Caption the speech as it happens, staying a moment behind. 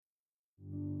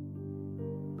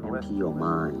empty your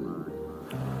mind.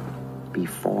 Be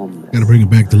formless. Gotta bring it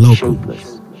back to local.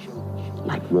 Shapeless,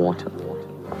 like water.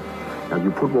 Now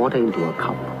you put water into a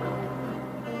cup,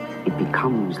 it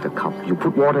becomes the cup. You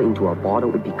put water into a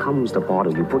bottle, it becomes the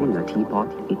bottle. You put in a teapot,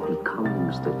 it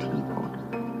becomes the teapot.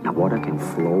 Now water can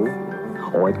flow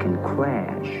or it can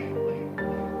crash.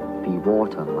 Be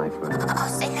water, my friend.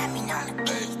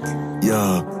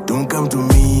 Yeah, don't come to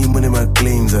me when my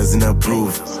claims as in a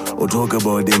proof. Or talk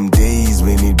about them days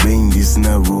when it rained, this in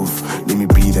a roof. Let me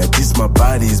be that this my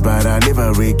bodies, but I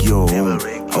never rake your home.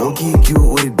 I won't kick you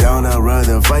with it down, I'd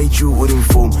rather fight you with him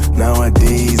foam.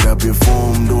 Nowadays I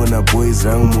perform, doing a boys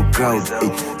round more crowd.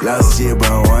 Last year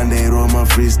by one day, roll my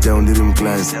freestyle, did him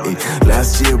class.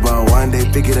 Last year by one day,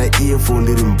 pick it a earphone,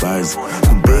 did him bars.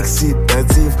 Big seat,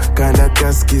 that's if, kinda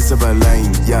cascades of a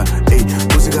line. Yeah,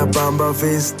 pussy got bamba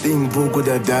face, thing book with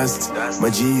the dust. My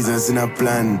Jesus in a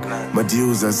plan, my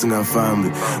deals are in a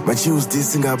family. My choose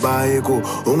this in a baeko,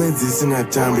 only this in a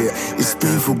tambi. It's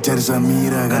painful, Jarisha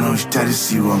Mira, gonna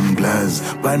see one glass.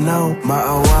 But now, my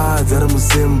awards are the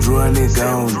same drawing it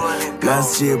down.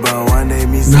 Last year, by one day,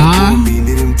 me some being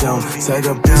in town.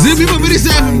 The people very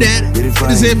same there.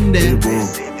 The same there.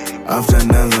 After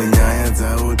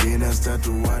Nanzanya, I start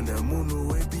to wonder.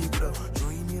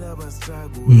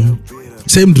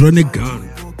 Same drone gun.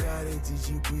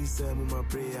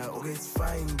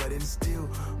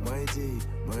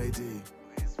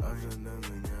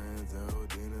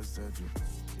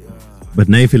 But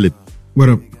now, Philip, what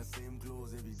up?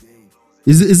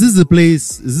 Is this the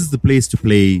place? Is this the place to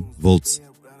play Volts?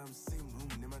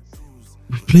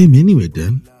 Play him anyway,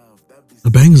 Dan. A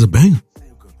bang is a bang.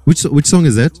 Which song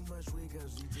is that?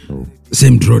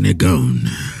 Same drone gun.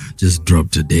 Just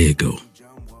dropped a day ago.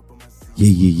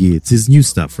 Yeah. It's his new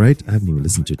stuff, right? I haven't even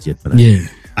listened to it yet, but yeah.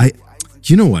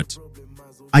 You know what?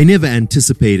 I never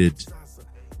anticipated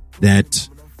that.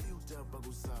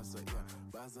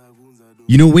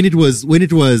 You know, when it was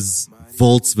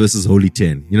Volts versus Holy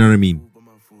 10, you know what I mean?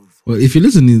 Well, if you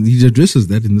listen, he addresses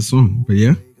that in the song, but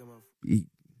yeah.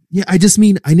 Yeah, I just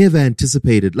mean, I never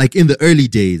anticipated, like in the early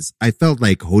days, I felt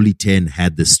like Holy 10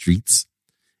 had the streets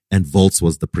and Volts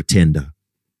was the pretender.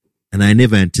 And I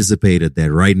never anticipated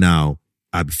that right now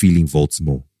I'm feeling Volts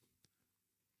more.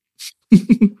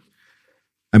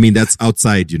 I mean, that's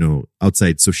outside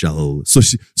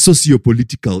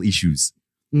socio-political issues.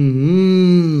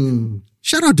 Mm-hmm.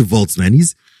 Shout out to Volts, man.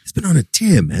 He's been on a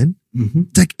tear, man. Mm-hmm.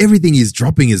 It's like everything he's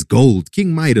dropping is gold.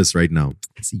 King Midas right now.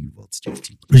 I see you, Volts.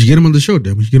 We should get him on the show,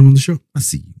 Dan. We should get him on the show. I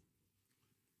see you.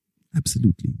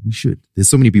 Absolutely. We should. There's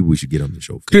so many people we should get on the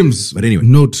show. Crims. But anyway.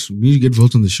 Note, we need to get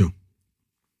Volts on the show.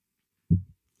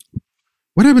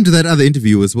 What happened to that other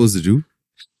interview we were supposed to do?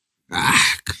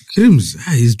 Crims.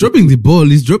 He's dropping the ball.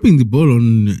 He's dropping the ball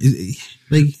on,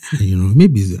 maybe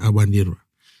it's Awandera.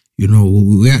 You know,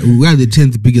 we are the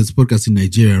 10th biggest podcast in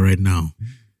Nigeria right now.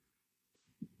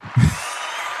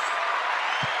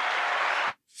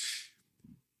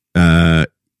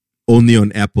 Only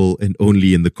on Apple and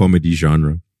only in the comedy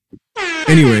genre.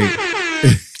 Anyway.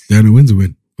 Dan, a win's a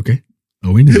win. Okay?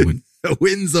 A win is a win. A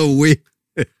win's a win.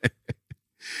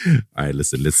 All right,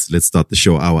 listen, let's start the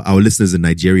show. Our listeners in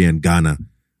Nigeria and Ghana,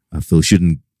 Phil,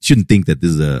 shouldn't think that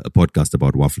this is a podcast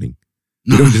about waffling.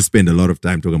 We don't just spend a lot of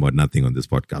time talking about nothing on this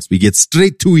podcast. We get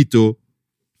straight to it, though.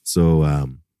 So, I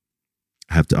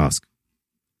have to ask,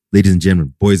 ladies and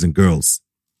gentlemen, boys and girls,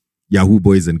 Yahoo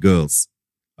boys and girls,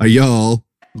 are y'all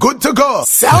good to go?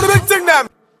 Sound of it, thing them.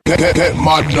 Get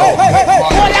mad now.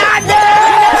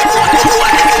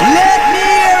 Let me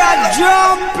hear a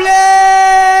drum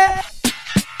play.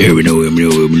 Here we know.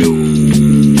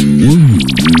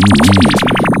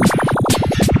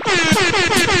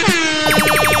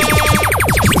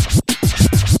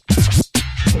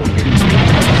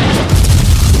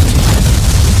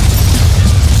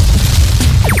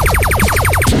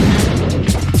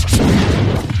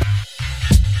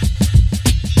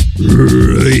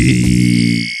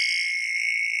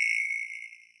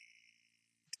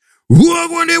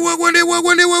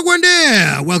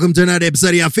 Welcome to another episode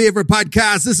of your favorite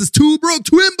podcast. This is Two Broke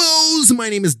Twimbos. My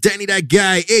name is Danny That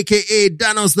Guy, aka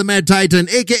Danos the Mad Titan,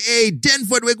 aka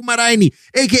Denford Wegumaraini,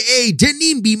 aka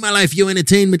Denimbi My Life Your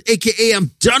Entertainment, aka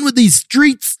I'm done with these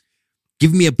streets.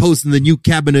 Give me a post in the new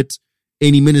cabinet.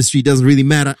 Any ministry doesn't really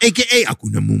matter, aka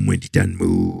Akuna Mumwendi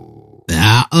Tanmu.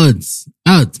 Odds,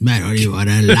 man, what do you want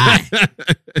to lie?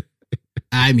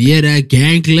 I'm here to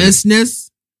gank listeners.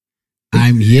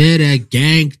 I'm here to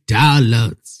gank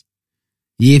downloads.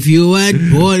 If you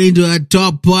weren't born into a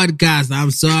top podcast, I'm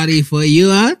sorry for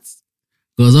you,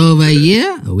 because over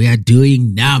here, we are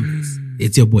doing numbers.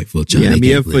 It's your boy Phil Chad. Yeah, I'm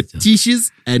here for Phil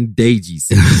Tishes and Daisies.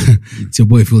 It's your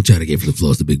boy Phil Chad again for the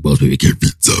floors, the big boss, baby.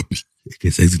 aka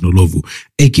Sexy Nolovu,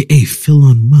 aka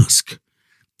Philon Musk,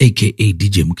 aka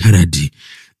DJ Mukaradi,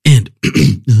 and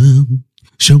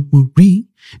Shamori,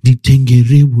 the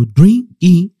Tengere would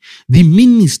drinking. The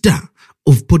minister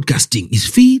of podcasting is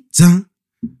Fita.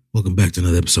 Welcome back to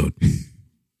another episode.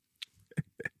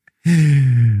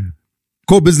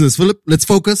 Core business, Philip. Let's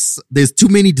focus. There's too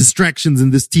many distractions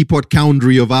in this teapot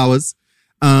foundry of ours.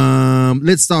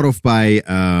 Let's start off by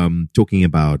talking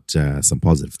about some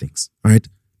positive things. All right.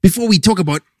 Before we talk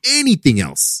about anything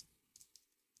else,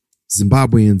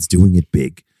 Zimbabweans doing it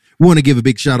big. We want to give a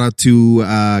big shout out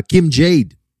to Kim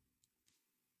Jade.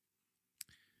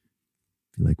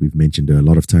 I feel like we've mentioned her a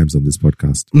lot of times on this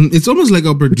podcast. It's almost like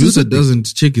our producer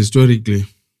doesn't check historically.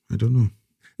 I don't know.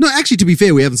 No, actually, to be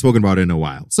fair, we haven't spoken about it in a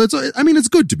while. So it's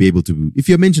good to be able to, if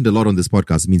you're mentioned a lot on this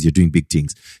podcast, it means you're doing big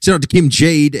things. Shout out to Kim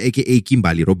Jade, aka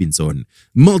Kimbali Robinson,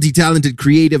 multi-talented,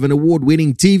 creative, and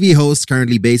award-winning TV host,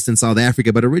 currently based in South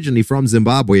Africa, but originally from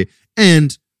Zimbabwe,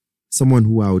 and someone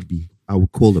who I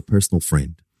would call a personal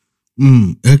friend.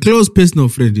 A close personal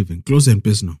friend, even close and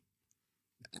personal.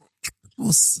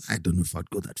 I don't know if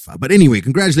I'd go that far. But anyway,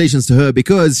 congratulations to her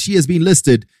because she has been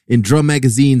listed in Drum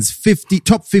Magazine's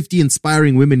top 50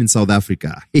 inspiring women in South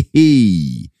Africa. Hey.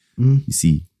 You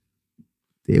see,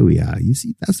 there we are. You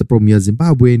see, that's the problem. You're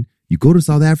Zimbabwean. You go to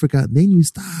South Africa, then you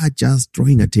start just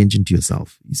drawing attention to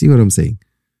yourself. You see what I'm saying?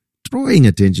 Drawing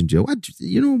attention to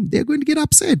they're going to get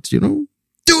upset,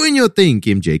 Doing your thing,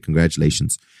 Kim J.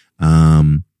 Congratulations.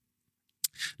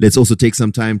 Let's also take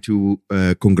some time to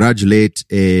congratulate.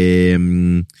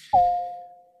 We've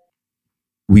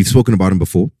spoken about him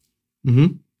before.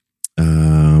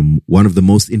 Mm-hmm. One of the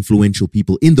most influential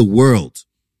people in the world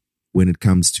when it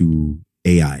comes to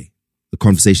AI. The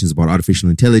conversations about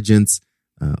artificial intelligence,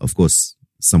 of course,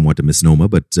 somewhat a misnomer,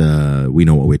 but we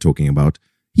know what we're talking about.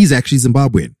 He's actually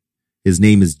Zimbabwean. His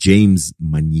name is James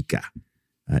Manyika,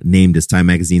 named as Time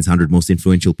Magazine's 100 most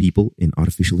influential people in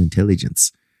artificial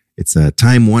intelligence. It's a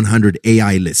Time 100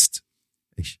 AI list.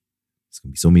 There's going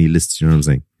to be so many lists, you know what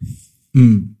I'm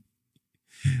saying?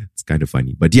 It's kind of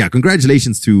funny. But yeah,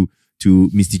 congratulations to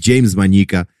Mr. James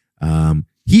Manyika.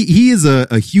 He is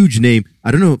a huge name.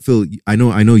 I don't know, Phil, I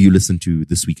know you listen to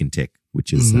This Week in Tech,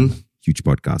 which is a huge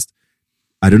podcast.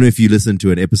 I don't know if you listened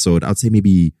to an episode, I'd say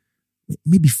maybe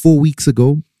 4 weeks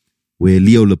ago, where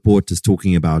Leo Laporte is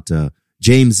talking about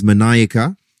James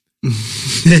Manyika.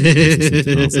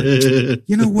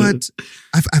 You know what?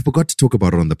 I forgot to talk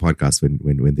about it on the podcast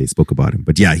when they spoke about him.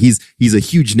 But yeah, he's a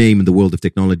huge name in the world of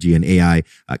technology and AI.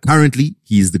 Currently,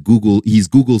 he's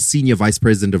Google's Senior Vice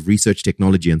President of Research,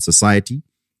 Technology and Society.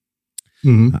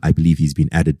 I believe he's been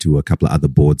added to a couple of other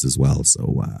boards as well.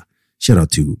 So shout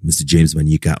out to Mr. James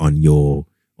Manyika on your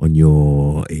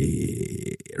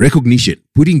recognition,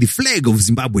 putting the flag of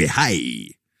Zimbabwe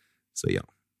high. So yeah.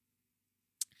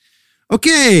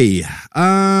 Okay,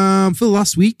 Phil,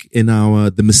 last week in our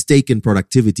The Mistaken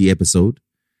Productivity episode,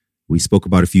 we spoke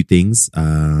about a few things.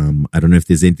 I don't know if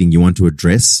there's anything you want to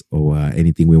address or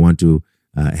anything we want to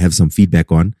have some feedback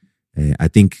on. I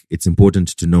think it's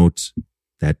important to note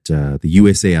that the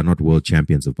USA are not world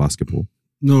champions of basketball.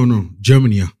 No,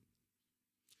 Germany are.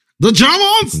 The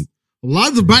Germans,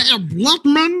 led by a black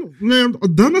man named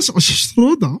Dennis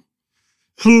Schroeder.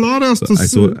 Hilarious to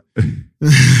see.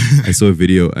 I saw a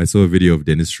video of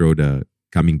Dennis Schroeder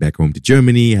coming back home to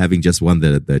Germany, having just won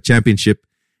the championship.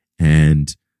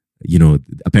 And,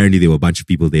 apparently there were a bunch of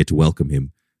people there to welcome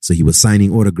him. So he was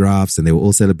signing autographs and they were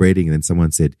all celebrating. And then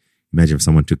someone said, imagine if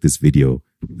someone took this video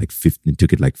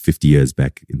took it 50 years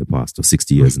back in the past or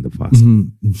 60 years in the past.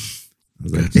 I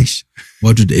was like, Ish.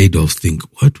 What would Adolf think?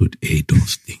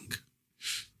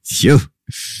 Sure.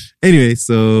 Anyway,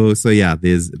 so yeah,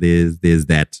 there's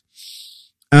that.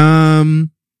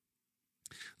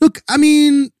 Look, I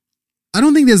mean, I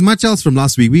don't think there's much else from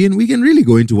last week. We can really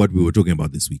go into what we were talking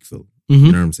about this week, Phil.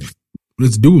 You know what I'm saying?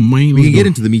 Let's do mine. We can get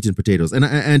into the meat and potatoes,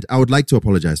 and I would like to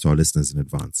apologize to our listeners in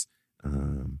advance.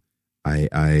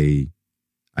 I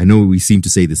know we seem to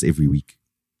say this every week,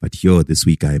 but here this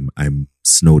week I'm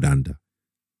snowed under.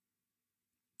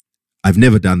 I've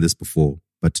never done this before.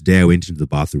 But today I went into the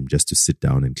bathroom just to sit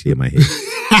down and clear my head.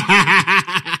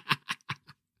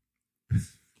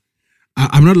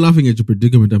 I'm not laughing at your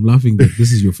predicament. I'm laughing that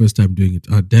this is your first time doing it.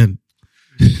 Dan.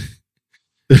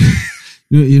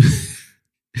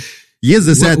 Here's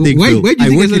the sad thing, Phil.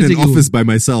 I work in an office by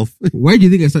myself. Why do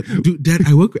you think I started? Dude, Dad,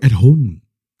 I work at home.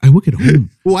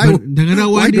 Why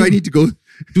do I need to go?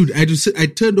 Dude, I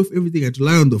turned off everything. I had to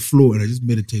lie on the floor and I just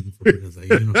meditated for a minute. I was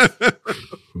like,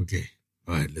 okay.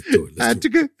 All right, let's do it. I had to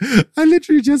go. I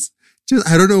literally just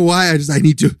I don't know why. I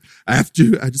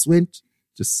just went,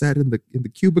 just sat in the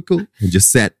cubicle and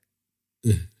just sat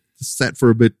for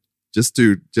a bit, just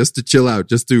to chill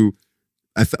out,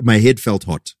 my head felt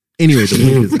hot. Anyway, the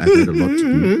point is I've had a lot to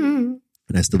do,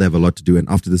 and I still have a lot to do. And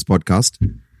after this podcast,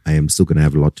 I am still going to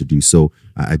have a lot to do. So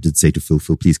I did say to Phil,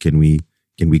 please, can we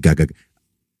gaga?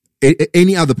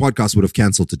 Any other podcast would have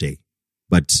canceled today,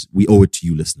 but we owe it to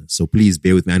you listeners. So please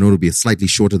bear with me. I know it'll be a slightly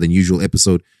shorter than usual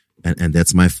episode, and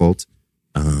that's my fault.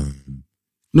 No,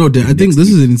 I think this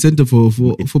is an incentive for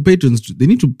patrons. They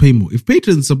need to pay more. If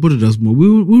patrons supported us more,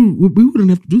 we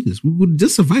wouldn't have to do this. We would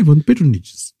just survive on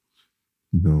patronages.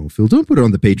 No, Phil, don't put it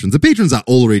on the patrons. The patrons are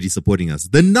already supporting us.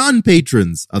 The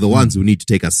non-patrons are the ones who need to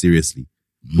take us seriously.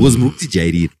 Dan,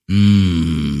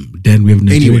 we have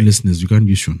Nigerian listeners. You can't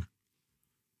use Sean.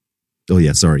 Oh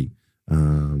yeah, sorry.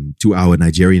 To our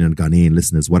Nigerian and Ghanaian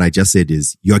listeners, what I just said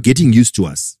is you're getting used to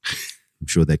us. I'm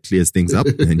sure that clears things up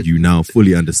and you now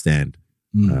fully understand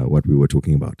what we were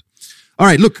talking about. All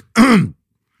right, look,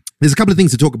 there's a couple of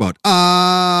things to talk about.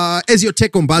 As your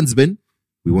tech ombudsman,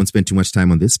 we won't spend too much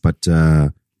time on this, but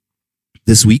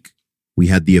this week we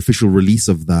had the official release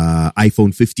of the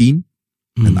iPhone 15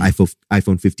 and the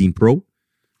iPhone 15 Pro.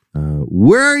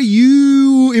 Were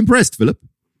you impressed, Philip?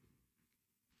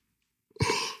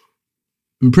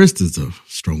 Impressed is a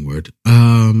strong word.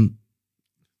 I'm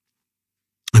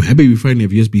happy we finally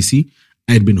have USB-C.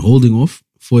 I had been holding off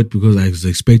for it because I was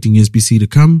expecting USB-C to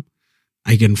come.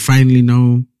 I can finally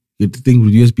now get the thing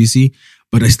with USB-C,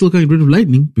 but I still can't get rid of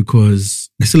Lightning because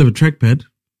I still have a trackpad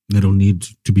that don't need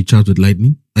to be charged with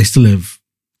Lightning. I still have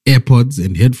AirPods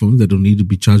and headphones that don't need to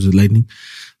be charged with Lightning.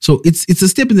 So it's a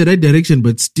step in the right direction,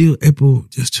 but still Apple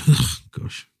just,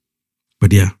 gosh.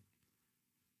 But yeah.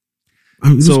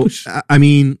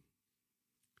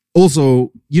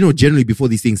 Also, generally before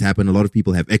these things happen, a lot of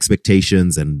people have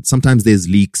expectations and sometimes there's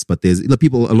leaks, but a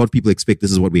lot of people expect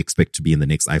this is what we expect to be in the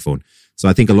next iPhone. So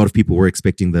I think a lot of people were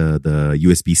expecting the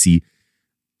USB-C.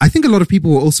 I think a lot of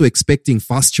people were also expecting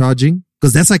fast charging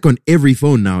because that's like on every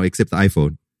phone now except the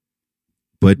iPhone.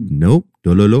 But no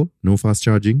fast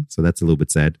charging. So that's a little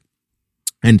bit sad.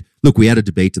 And look, we had a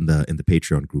debate in the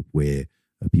Patreon group where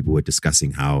people were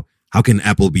discussing how can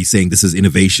Apple be saying this is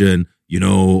innovation?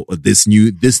 This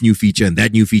new feature and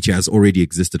that new feature has already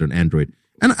existed on Android.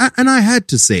 And I had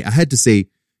to say,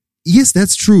 yes,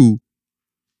 that's true.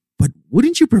 But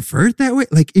wouldn't you prefer it that way?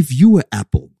 Like if you were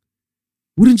Apple,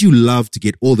 wouldn't you love to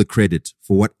get all the credit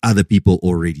for what other people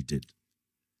already did?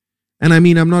 And I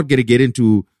mean, I'm not going to get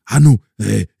into,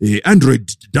 Android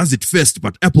does it first,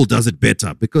 but Apple does it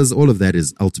better, because all of that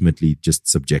is ultimately just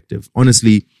subjective.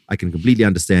 Honestly, I can completely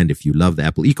understand if you love the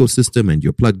Apple ecosystem and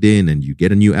you're plugged in and you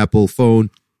get a new Apple phone,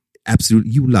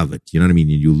 absolutely, you love it. You know what I mean?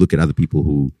 And you look at other people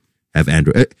who have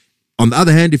Android. On the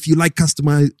other hand, if you like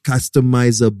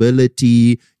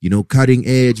customizability, cutting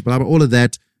edge, blah, blah, all of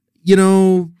that,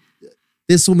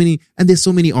 there's so many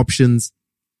options.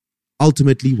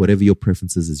 Ultimately, whatever your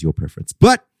preference is your preference.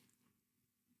 But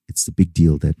it's the big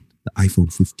deal that the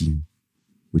iPhone 15,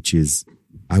 which is,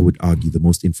 I would argue, the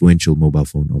most influential mobile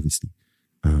phone, obviously,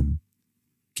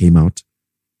 came out.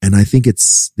 And I think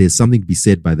there's something to be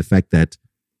said by the fact that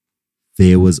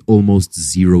there was almost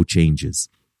zero changes.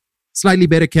 Slightly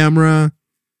better camera,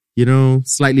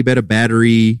 slightly better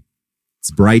battery. It's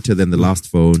brighter than the last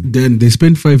phone. Then they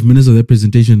spent 5 minutes of their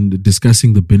presentation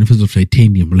discussing the benefits of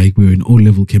titanium, like we were in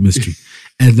O-level chemistry.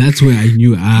 And that's where I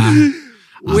knew,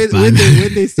 when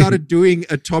they started doing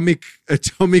atomic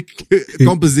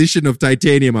composition of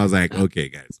titanium, I was like, okay,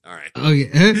 guys, all right.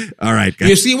 Okay. All right, guys.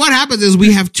 You see, what happens is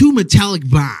we have two metallic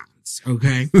bonds,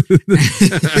 okay?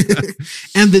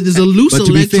 And then there's a loose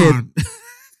electron.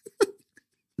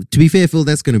 To be fair, Phil,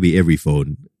 that's going to be every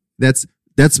phone. That's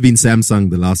been Samsung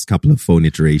the last couple of phone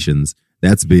iterations.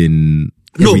 That's been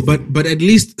everything. No, but at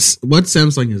least what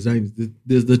Samsung has done,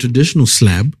 there's the traditional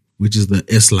slab, which is the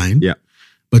S line. Yeah.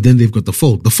 But then they've got the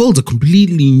Fold. The Folds are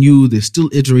completely new. They're still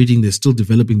iterating. They're still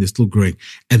developing. They're still growing.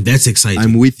 And that's exciting.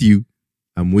 I'm with you.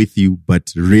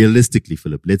 But realistically,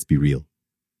 Philip, let's be real.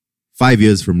 5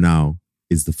 years from now,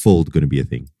 is the Fold going to be a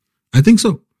thing? I think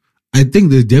so. I think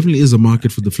there definitely is a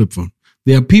market for the flip phone.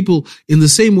 There are people, in the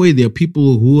same way, there are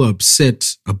people who are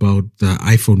upset about the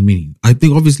iPhone mini. I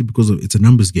think obviously because it's a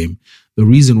numbers game. The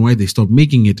reason why they stopped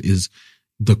making it is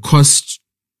the cost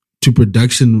to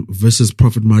production versus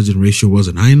profit margin ratio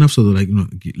wasn't high enough. So they're like,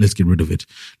 let's get rid of it.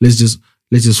 Let's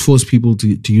just force people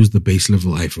to use the base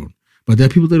level iPhone. But there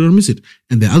are people that don't miss it.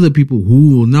 And there are other people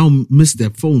who will now miss their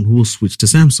phone who will switch to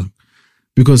Samsung.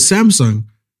 Because Samsung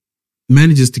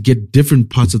manages to get different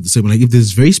parts of the same. Like if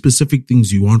there's very specific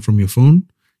things you want from your phone,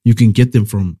 you can get them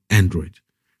from Android.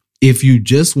 If you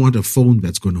just want a phone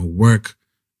that's going to work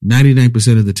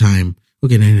 99% of the time,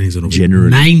 okay, 99 is not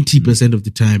Generally. 90% of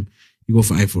the time, you go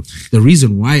for iPhone. The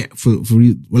reason why,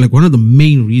 one of the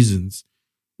main reasons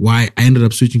why I ended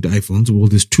up switching to iPhones, well,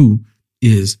 there's two,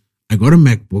 is I got a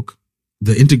MacBook.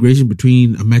 The integration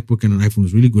between a MacBook and an iPhone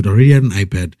was really good. I already had an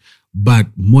iPad, but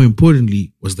more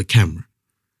importantly was the camera.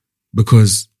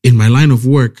 Because in my line of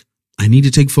work, I need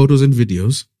to take photos and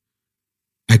videos.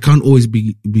 I can't always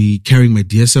be carrying my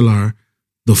DSLR.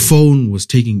 The phone was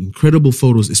taking incredible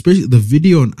photos, especially the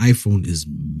video on iPhone is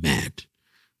mad.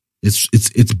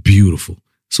 It's beautiful.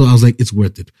 So I was like, it's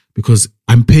worth it because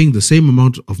I'm paying the same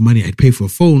amount of money I'd pay for a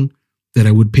phone that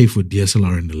I would pay for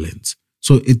DSLR and the lens.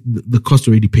 So the cost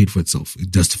already paid for itself.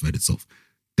 It justified itself.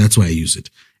 That's why I use it.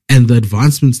 And the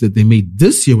advancements that they made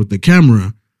this year with the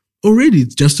camera already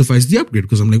justifies the upgrade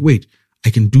because I'm like, wait, I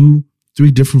can do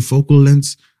 3 different focal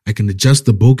lengths. I can adjust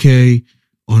the bokeh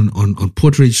on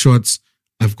portrait shots.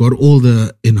 I've got all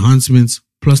the enhancements,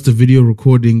 plus the video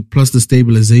recording, plus the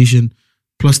stabilization,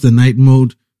 plus the night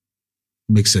mode.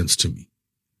 Makes sense to me.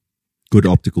 Good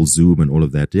optical zoom and all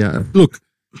of that. Yeah. Look,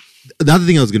 the other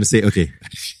thing I was going to say, okay,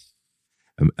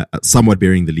 I'm somewhat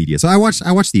bearing the lead here. So I watched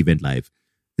the event live.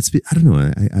 I don't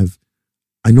know.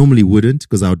 I normally wouldn't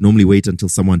because I would normally wait until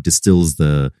someone distills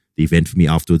the event for me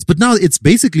afterwards. But now it's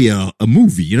basically a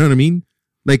movie. You know what I mean?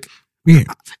 Like, yeah.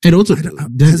 And also,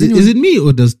 is it me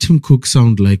or does Tim Cook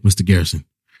sound like Mr. Garrison?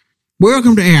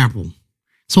 Welcome to Apple.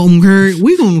 So,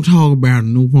 we're going to talk about a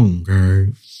new phone,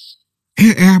 Gary.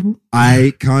 Hey, Apple.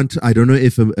 I don't know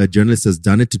if a journalist has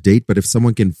done it to date, but if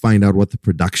someone can find out what the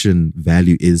production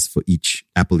value is for each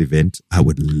Apple event, I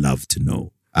would love to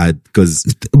know.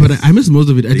 But I missed most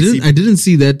of it. I didn't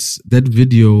see that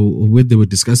video where they were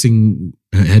discussing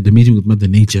had the meeting with Mother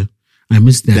Nature. I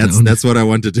missed that. That's what I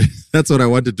wanted to. That's what I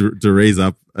wanted to raise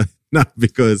up, not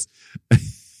because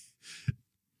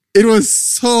it was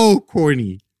so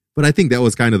corny. But I think that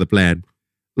was kind of the plan.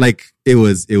 Like it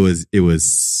was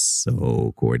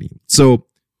so corny, so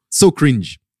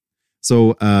cringe.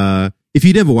 So if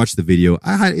you never watched the video,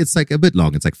 it's like a bit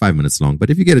long. It's like 5 minutes long. But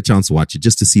if you get a chance to watch it,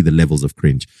 just to see the levels of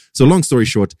cringe. So long story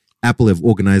short, Apple have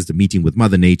organized a meeting with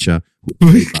Mother Nature,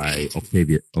 played by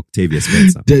Octavia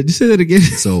Spencer. Did you say that again?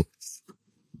 So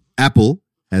Apple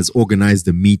has organized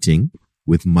a meeting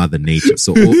with Mother Nature.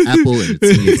 So all Apple and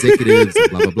its senior executives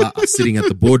and blah, blah, blah are sitting at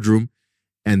the boardroom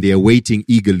and they are waiting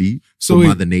eagerly for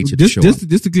Mother Nature to show up.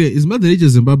 Just to clear, is Mother Nature a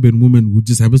Zimbabwean woman who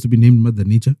just happens to be named Mother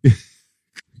Nature?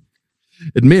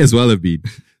 It may as well have been.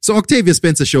 So Octavia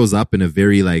Spencer shows up in a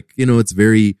very it's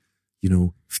very,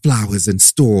 flowers and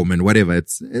storm and whatever.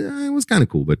 It was kind of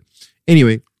cool. But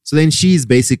anyway, so then she's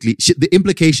basically, the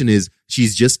implication is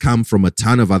she's just come from a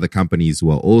ton of other companies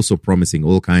who are also promising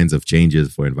all kinds of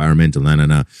changes for environmental,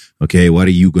 Okay, what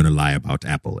are you going to lie about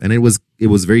Apple? And it was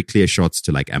very clear shots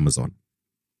to like Amazon.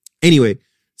 Anyway,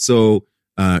 so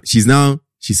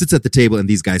she sits at the table and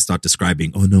these guys start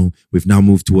describing, oh no, we've now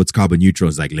moved towards carbon neutral.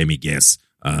 It's like, let me guess,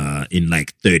 in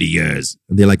like 30 years.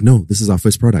 And they're like, no, this is our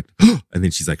first product. And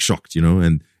then she's like shocked,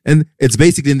 and it's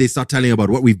basically, and they start telling about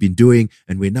what we've been doing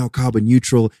and we're now carbon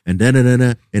neutral and and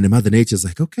the Mother Nature's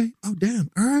like, okay, oh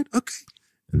damn, all right, okay.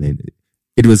 And then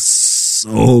it was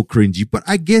so cringy, but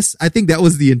I think that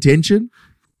was the intention.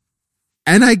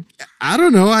 And I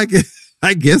don't know, I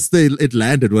guess it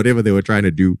landed whatever they were trying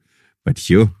to do, but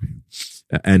sure.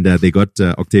 And they got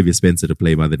Octavia Spencer to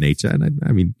play Mother Nature, and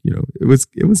I mean, it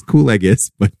was cool, I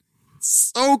guess, but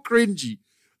so cringy.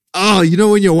 Oh,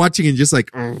 when you're watching and just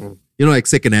like, like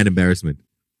secondhand embarrassment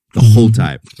the whole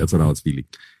time. That's what I was feeling.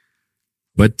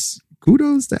 But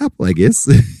kudos to Apple, I guess.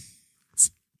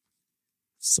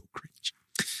 So cringe.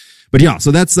 But yeah,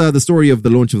 so that's the story of the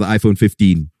launch of the iPhone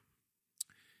 15.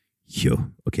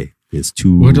 Okay. There's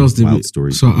two wild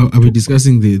stories. So are we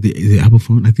discussing the Apple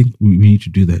phone? I think we need to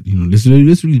do that.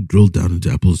 Let's really drill down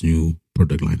into Apple's new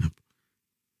product lineup.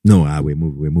 No, we're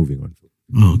moving on.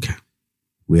 Oh, okay.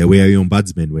 We are your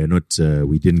ombudsmen. We're not.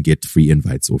 We didn't get free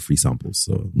invites or free samples.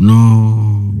 So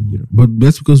no, but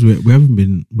that's because we haven't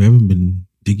been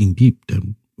digging deep.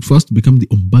 Then for us to become the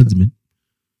ombudsman,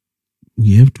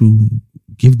 we have to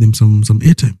give them some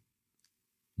airtime.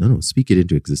 No, speak it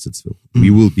into existence, Phil. We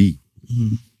will be.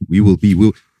 We will be.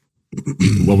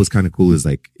 What was kind of cool is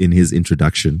like in his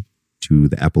introduction to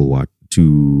the Apple Watch.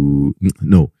 In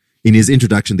his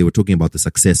introduction, they were talking about the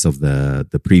success of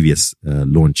the previous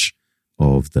launch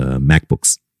of the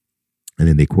MacBooks, and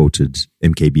then they quoted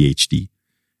MKBHD,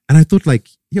 and I thought like,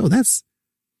 that's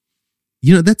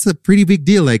a pretty big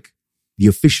deal. Like the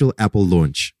official Apple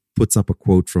launch puts up a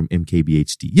quote from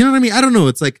MKBHD. You know what I mean? I don't know.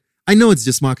 It's like, I know it's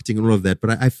just marketing and all of that,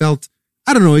 but I felt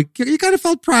I don't know, you kind of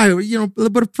felt pride, a little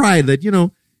bit of pride that,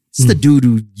 it's the dude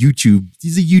who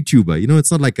he's a YouTuber,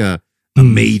 it's not like a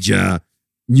major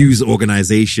news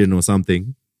organization or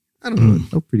something. I don't know. It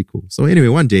felt pretty cool. So anyway,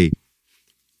 one day,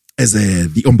 as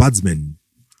the ombudsman,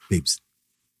 babes,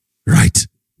 right,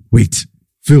 wait,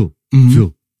 Phil,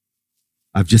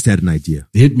 I've just had an idea.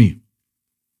 Hit me.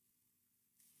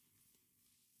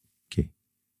 Okay.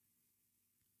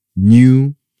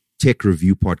 New tech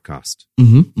review podcast.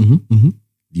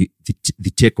 The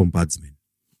tech ombudsman.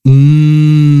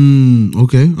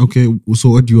 Okay. So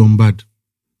what do you ombud?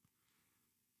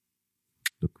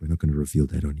 Look, we're not going to reveal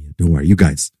that on here. Don't worry. You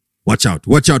guys, watch out.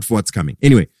 Watch out for what's coming.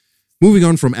 Anyway, moving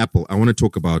on from Apple, I want to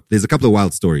talk about, there's a couple of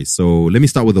wild stories. So let me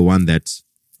start with the one that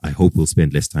I hope we'll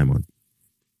spend less time on.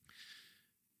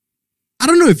 I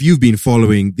don't know if you've been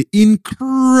following the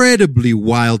incredibly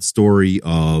wild story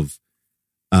of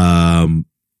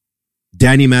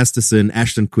Danny Masterson,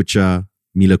 Ashton Kutcher,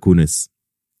 Mila Kunis.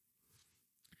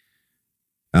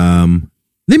 Let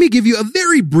me give you a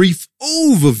very brief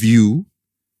overview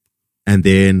and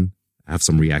then have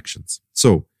some reactions.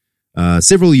 So,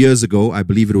 several years ago, I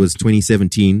believe it was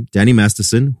 2017, Danny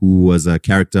Masterson, who was a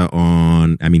character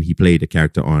he played a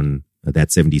character on That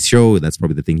 70s Show. That's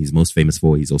probably the thing he's most famous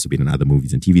for. He's also been in other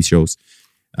movies and TV shows.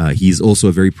 He's also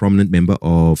a very prominent member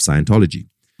of Scientology.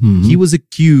 He was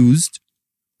accused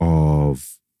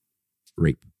of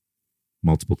rape,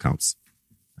 multiple counts.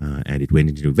 And it went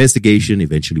into investigation,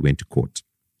 eventually went to court.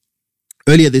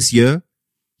 Earlier this year,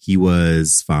 he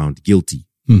was found guilty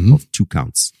of 2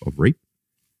 counts of rape.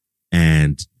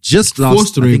 And just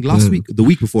the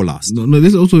week before last. No,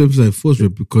 this also emphasizes forced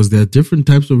rape because there are different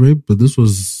types of rape, but this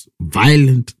was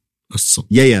violent assault.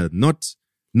 Yeah. Not,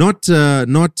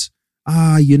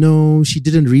 she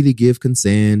didn't really give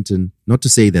consent, and not to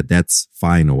say that that's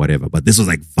fine or whatever, but this was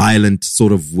like violent,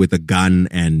 sort of with a gun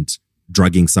and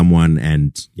drugging someone.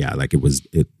 And yeah, like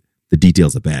the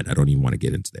details are bad. I don't even want to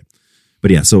get into them.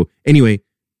 But yeah, so anyway,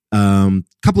 2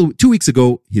 weeks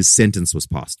ago, his sentence was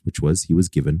passed, which was he was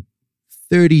given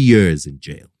 30 years in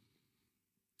jail,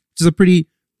 which is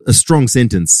a strong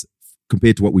sentence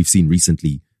compared to what we've seen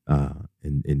recently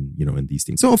in these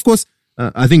things. So of course,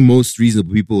 I think most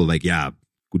reasonable people are like, yeah,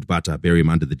 good bata, bury him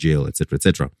under the jail, etc.,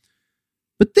 etc.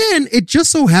 But then it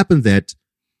just so happened that,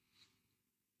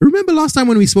 remember last time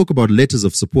when we spoke about letters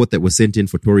of support that were sent in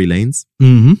for Tory Lanez?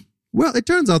 Well, it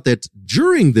turns out that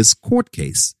during this court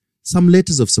case, some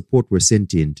letters of support were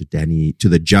sent in to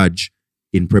the judge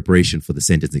in preparation for the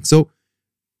sentencing. So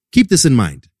keep this in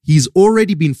mind. He's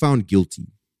already been found guilty.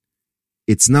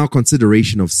 It's now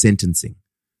consideration of sentencing.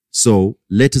 So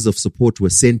letters of support were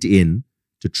sent in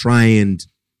to try and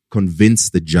convince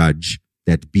the judge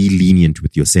that be lenient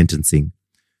with your sentencing.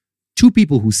 2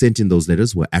 people who sent in those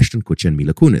letters were Ashton Kutcher and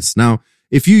Mila Kunis. Now,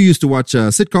 if you used to watch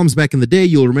sitcoms back in the day,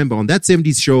 you'll remember on That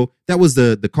 70s Show, that was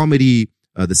the comedy,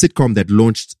 the sitcom that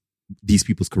launched these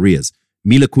people's careers.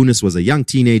 Mila Kunis was a young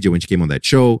teenager when she came on that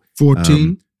show.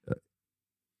 14.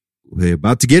 We're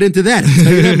about to get into that. I'll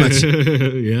tell you that much.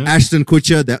 Yeah. Ashton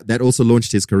Kutcher, that also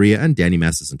launched his career, and Danny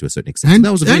Masterson to a certain extent. And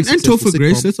that was a very successful Topher sitcom.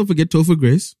 Grace. Let's not forget Topher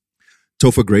Grace.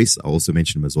 Topher Grace, I also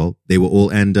mentioned him as well. They were all,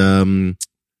 and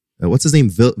what's his name?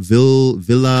 Villa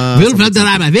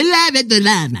Valderrama.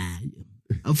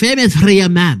 Famous for your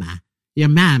mama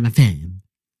fame.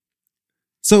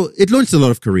 So it launched a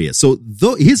lot of careers. So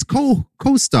his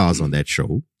co-stars on that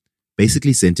show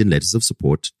basically sent in letters of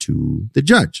support to the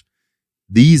judge.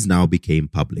 These now became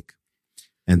public.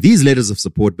 And these letters of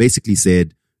support basically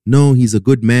said, no, he's a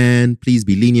good man. Please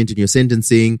be lenient in your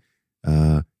sentencing.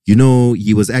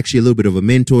 He was actually a little bit of a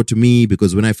mentor to me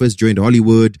because when I first joined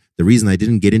Hollywood, the reason I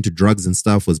didn't get into drugs and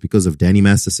stuff was because of Danny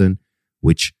Masterson,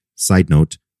 which, side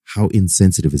note, how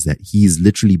insensitive is that? He's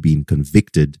literally been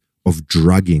convicted of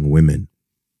drugging women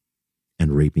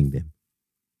and raping them.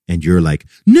 And you're like,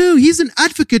 no, he's an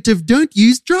advocate of don't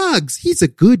use drugs. He's a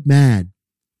good man.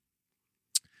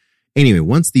 Anyway,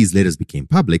 once these letters became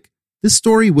public, this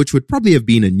story, which would probably have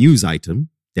been a news item,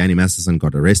 Danny Masterson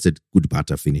got arrested, good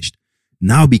bata, finished,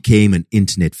 now became an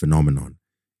internet phenomenon.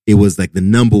 It was like the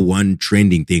number 1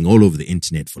 trending thing all over the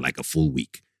internet for like a full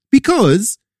week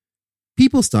because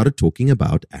people started talking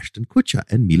about Ashton Kutcher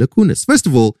and Mila Kunis. First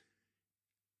of all,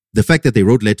 the fact that they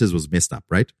wrote letters was messed up,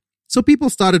 right? So people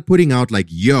started putting out like,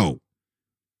 yo,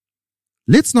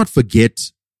 let's not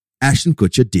forget Ashton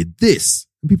Kutcher did this.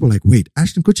 And people are like, wait,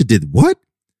 Ashton Kutcher did what?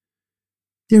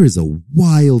 There is a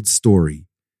wild story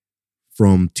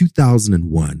from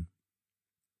 2001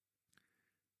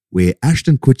 where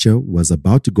Ashton Kutcher was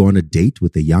about to go on a date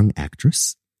with a young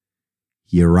actress.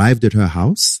 He arrived at her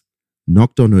house,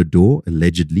 knocked on her door,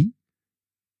 allegedly.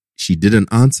 she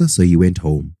didn't answer, so he went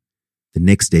home. The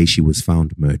next day, she was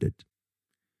found murdered.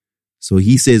 So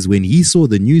he says when he saw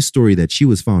the news story that she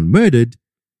was found murdered,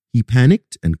 he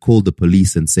panicked and called the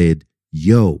police and said,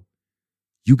 yo,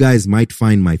 you guys might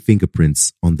find my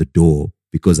fingerprints on the door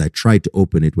because I tried to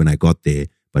open it when I got there,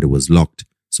 but it was locked.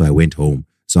 So I went home.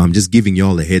 So I'm just giving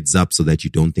y'all a heads up so that you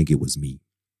don't think it was me.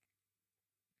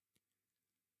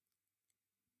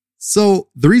 So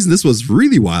the reason this was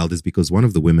really wild is because one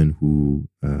of the women who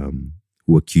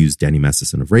accused Danny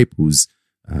Masterson of rape, who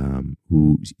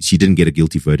she didn't get a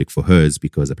guilty verdict for hers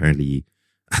because apparently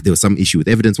there was some issue with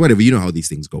evidence, whatever. You know how these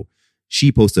things go.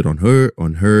 She posted on her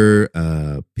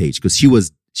page because she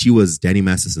was Danny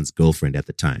Masterson's girlfriend at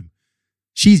the time.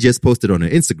 She just posted on her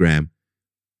Instagram,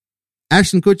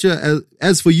 Ashton Kutcher,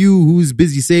 as for you who's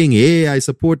busy saying, hey, I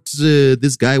support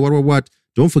this guy, what,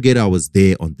 don't forget I was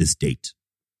there on this date.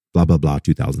 Blah, blah, blah,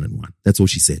 2001. That's all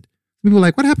she said. People were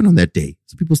like, what happened on that day?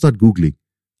 So people start Googling.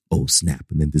 Oh, snap.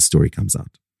 And then this story comes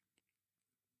out.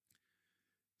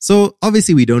 So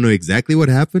obviously we don't know exactly what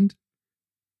happened.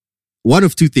 One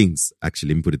of two things, actually,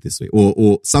 let me put it this way,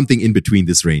 or something in between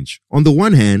this range. On the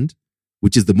one hand,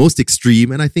 which is the most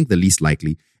extreme and I think the least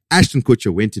likely, Ashton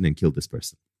Kutcher went in and killed this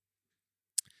person.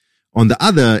 On the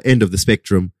other end of the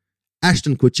spectrum,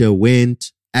 Ashton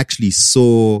Kutcher actually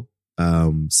saw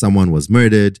someone was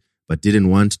murdered, but didn't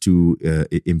want to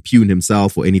impugn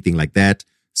himself or anything like that.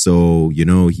 So,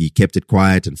 he kept it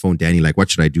quiet and phoned Danny like,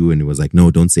 what should I do? And he was like, no,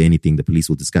 don't say anything. The police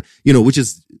will discuss, which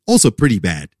is also pretty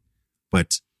bad,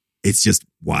 but it's just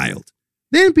wild.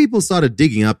 Then people started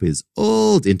digging up his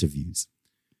old interviews.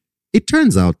 It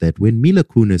turns out that when Mila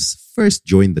Kunis first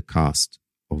joined the cast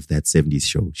of that 70s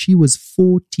show, she was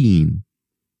 14.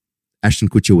 Ashton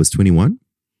Kutcher was 21.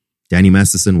 Danny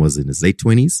Masterson was in his late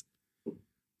 20s.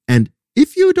 And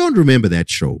if you don't remember that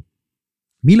show,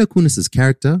 Mila Kunis's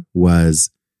character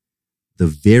was the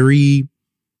very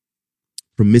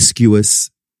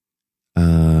promiscuous,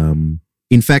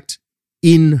 in fact,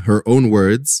 in her own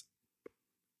words,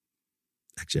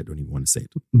 actually, I don't even want to say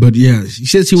it. But yeah, she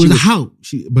said she was the how,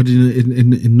 but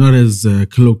in not as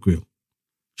colloquial.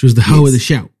 She was the how of the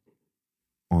shout.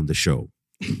 On the show.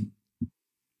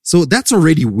 So that's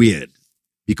already weird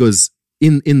because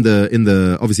in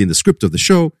the obviously in the script of the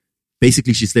show,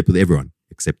 basically she slept with everyone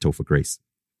except Topher Grace.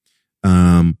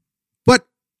 But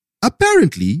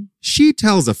apparently she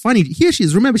tells a funny, here she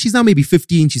is, remember she's now maybe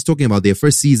 15, she's talking about their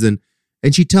first season,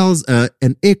 and she tells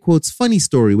an air quotes funny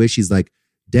story where she's like,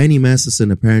 Danny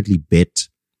Masterson apparently bet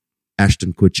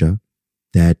Ashton Kutcher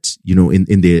that,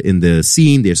 in the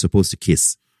scene they're supposed to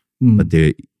kiss, but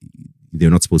they're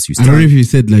not supposed to use time. I don't know if you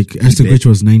said like Ashton Kutcher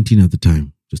was 19 at the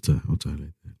time, just to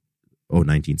highlight that. Oh,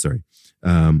 19, sorry.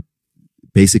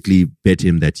 Basically bet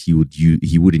him that he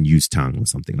wouldn't use tongue or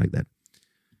something like that.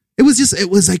 It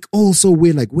was like all so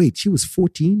weird. Like, wait, she was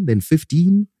 14, then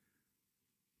 15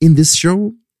 in this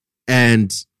show.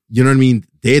 And you know what I mean?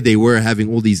 There they were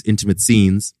having all these intimate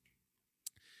scenes.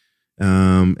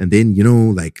 And then,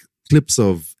 like clips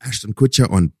of Ashton Kutcher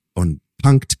on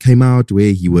Punk'd came out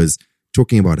where he was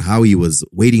talking about how he was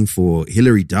waiting for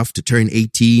Hilary Duff to turn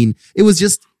 18. It was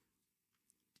just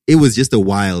a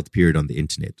wild period on the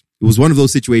internet. It was one of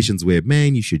those situations where,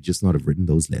 man, you should just not have written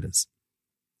those letters.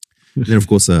 And then, of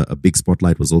course, a big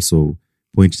spotlight was also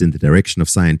pointed in the direction of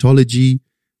Scientology,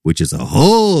 which is a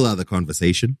whole other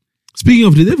conversation. Speaking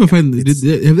of, have they ever found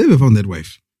that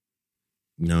wife?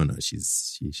 No, she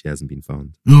hasn't been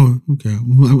found. Oh, okay.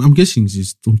 Well, I'm guessing she's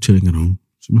still chilling at home.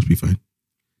 She must be fine.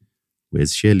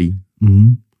 Where's Shelley?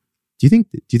 Mm-hmm. Do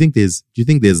you think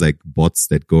there's like bots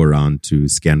that go around to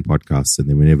scan podcasts and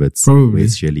then whenever it's probably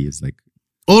Where's Shelley is like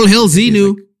all hell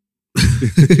Xenu.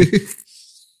 Like,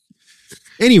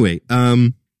 anyway,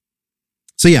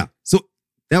 so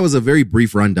that was a very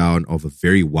brief rundown of a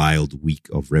very wild week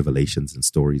of revelations and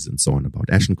stories and so on about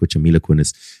Ashton Kutcher, Mila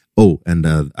Kunis. Oh, and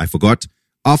I forgot,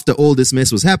 after all this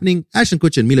mess was happening, Ashton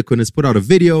Kutcher and Mila Kunis put out a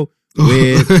video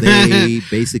where they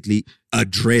basically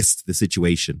addressed the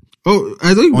situation. Oh,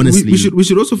 I think honestly, we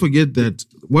should also forget that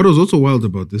what was also wild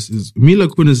about this is Mila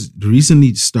Kunis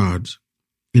recently starred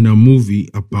in a movie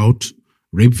about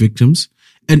rape victims,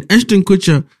 and Ashton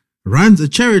Kutcher runs a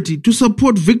charity to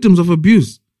support victims of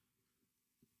abuse.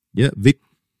 Yeah,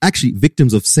 actually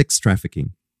victims of sex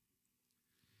trafficking.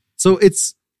 So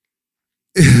it's,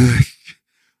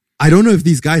 I don't know if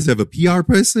these guys have a PR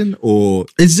person or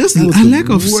it's just a lack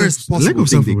of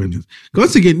self-awareness.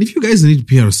 Once again, if you guys need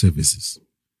PR services,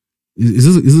 is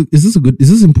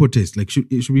this in poor taste? Like, should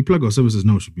we plug our services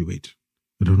now? Or should we wait?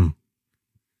 I don't know.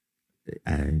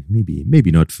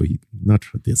 Maybe not for you, not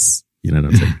for this. You know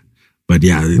what I'm saying? But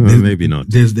yeah, maybe not.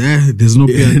 There's no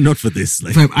PR. Yeah, not for this.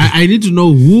 Like, I need to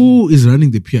know who is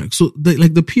running the PR. So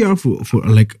the PR for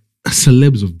like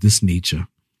celebs of this nature,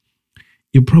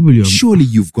 you're probably surely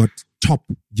you've got top.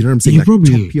 You know what I'm saying? You're like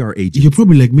probably top PR agents. You're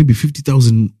probably like maybe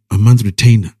 50,000 a month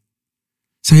retainer.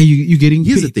 So you're getting.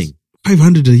 Here's paid the thing: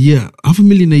 500 a year,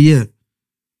 $500,000 a year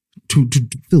to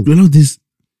allow this.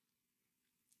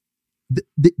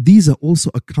 These are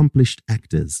also accomplished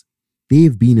actors.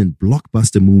 They've been in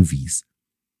blockbuster movies.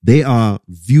 They are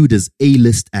viewed as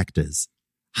A-list actors.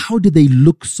 How do they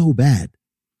look so bad?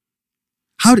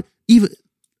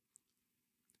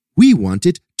 We want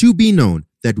it to be known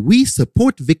that we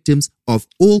support victims of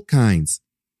all kinds.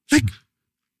 Like,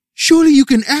 surely you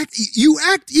can act. You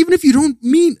act even if you don't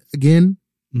mean. Again,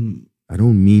 I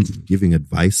don't mean giving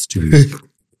advice to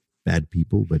bad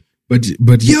people, but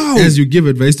yo, as you give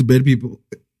advice to bad people,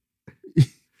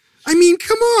 I mean,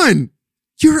 come on,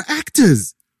 you're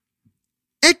actors.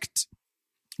 Act.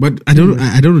 But I don't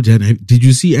know, Jan. Did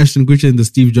you see Ashton Kutcher in the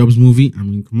Steve Jobs movie? I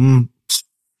mean, come on.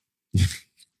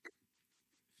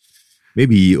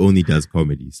 Maybe he only does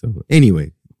comedy. So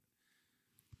anyway,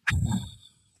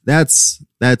 that's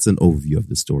an overview of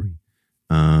the story.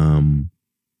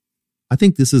 I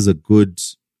think this is a good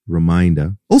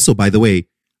reminder. Also, by the way,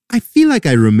 I feel like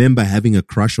I remember having a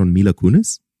crush on Mila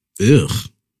Kunis. Ugh.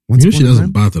 Once Maybe she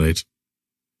doesn't bath right.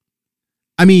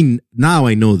 I mean, now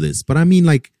I know this, but I mean,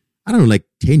 like, I don't know, like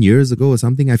 10 years ago or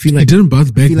something. I feel like I didn't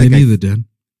bath back then either, Dan.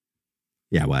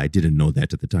 Yeah, well, I didn't know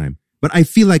that at the time. But I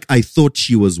feel like I thought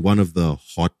she was one of the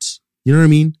hot, you know what I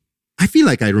mean? I feel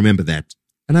like I remember that.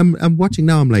 And I'm watching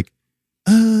now, I'm like,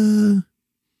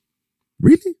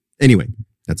 really? Anyway,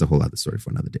 that's a whole other story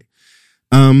for another day.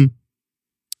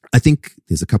 I think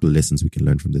there's a couple of lessons we can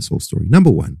learn from this whole story. Number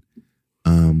one,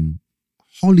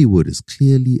 Hollywood is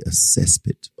clearly a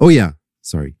cesspit. Oh yeah,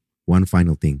 sorry. One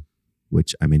final thing,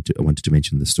 which I wanted to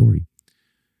mention in the story.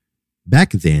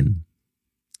 Back then,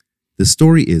 the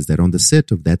story is that on the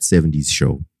set of that 70s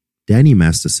show, Danny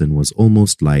Masterson was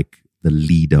almost like the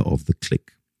leader of the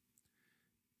clique.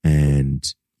 And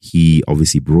he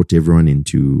obviously brought everyone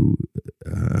into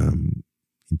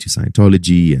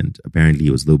Scientology, and apparently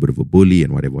he was a little bit of a bully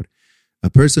and whatever.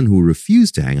 A person who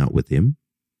refused to hang out with him,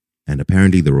 and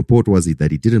apparently the report was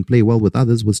that he didn't play well with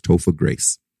others, was Topher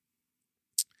Grace.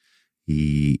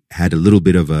 He had a little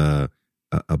bit of a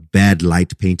bad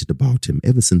light painted about him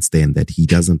ever since then, that he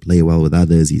doesn't play well with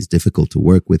others, he's difficult to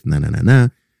work with,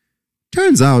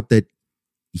 Turns out that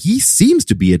he seems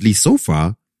to be, at least so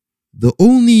far, the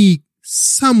only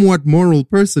somewhat moral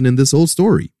person in this whole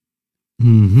story.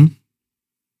 Mm-hmm.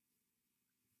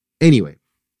 Anyway,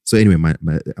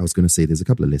 I was going to say there's a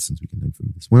couple of lessons we can learn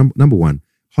from this. Number one,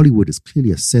 Hollywood is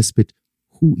clearly a cesspit.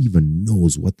 Who even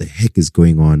knows what the heck is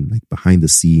going on, like behind the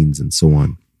scenes and so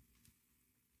on?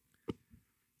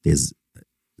 Let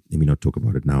me not talk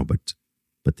about it now, but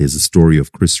there's a story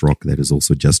of Chris Rock that is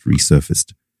also just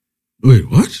resurfaced. Wait,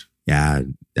 what? Yeah,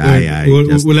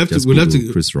 we'll have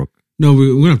to Chris Rock. No,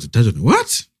 we're gonna have to touch on it.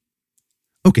 What?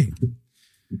 Okay.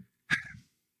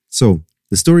 So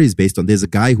the story is based on, there's a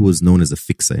guy who was known as a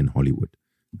fixer in Hollywood.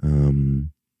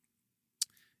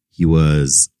 He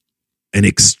was an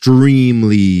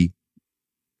extremely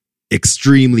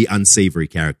unsavory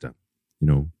character. You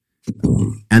know,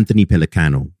 Anthony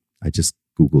Pellicano. I just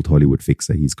Googled Hollywood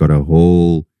fixer. He's got a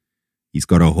whole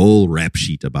rap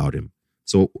sheet about him.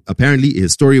 So apparently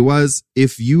his story was,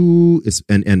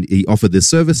 and he offered this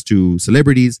service to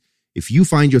celebrities. If you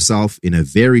find yourself in a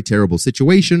very terrible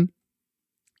situation,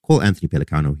 call Anthony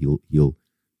Pellicano. He'll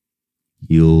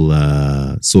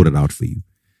sort it out for you.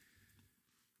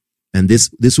 And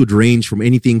this would range from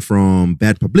anything from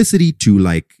bad publicity to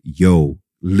like,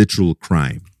 literal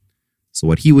crime. So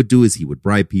what he would do is he would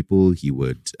bribe people. He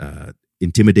would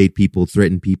intimidate people,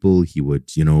 threaten people. He would,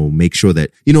 make sure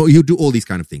that, he would do all these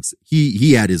kind of things.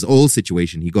 He had his old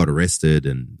situation. He got arrested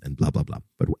and blah, blah, blah.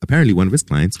 But apparently one of his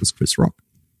clients was Chris Rock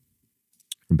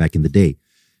from back in the day.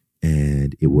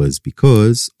 And it was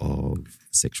because of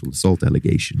sexual assault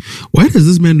allegation. Why does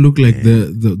this man look like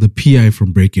the PI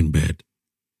from Breaking Bad?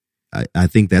 I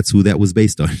think that's who that was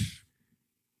based on.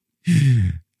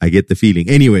 I get the feeling.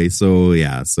 Anyway, so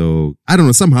I don't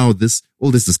know, somehow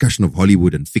all this discussion of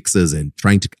Hollywood and fixers and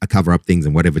trying to cover up things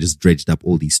and whatever just dredged up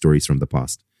all these stories from the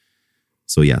past.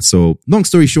 So long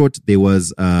story short, there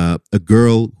was a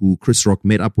girl who Chris Rock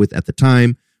met up with at the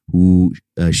time, who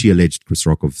she alleged Chris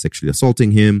Rock of sexually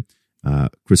assaulting him.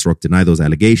 Chris Rock denied those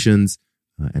allegations,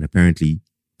 and apparently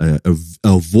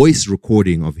a voice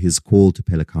recording of his call to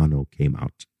Pellicano came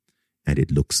out. And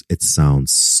it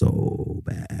sounds so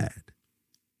bad.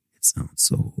 It sounds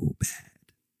so bad.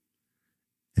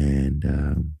 And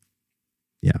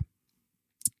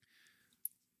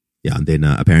and then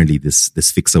apparently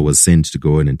this fixer was sent to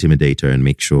go and intimidate her and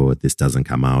make sure this doesn't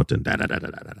come out and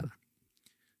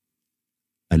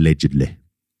Allegedly.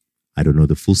 I don't know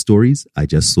the full stories. I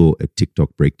just saw a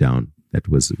TikTok breakdown that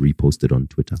was reposted on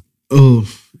Twitter. Oh,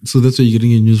 so that's where you're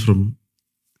getting your news from?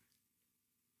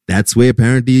 That's where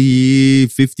apparently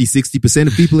 50-60%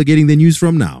 of people are getting their news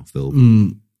from now, Phil.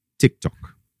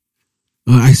 TikTok.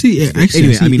 I see. Actually,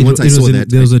 anyway, I mean, once I saw that,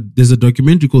 there's a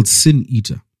documentary called Sin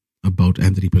Eater about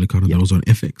Anthony Pellicano that was on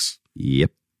FX.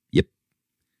 Yep.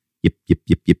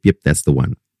 That's the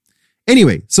one.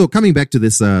 Anyway, so coming back to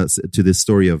this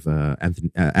story of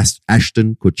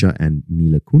Ashton Kutcher and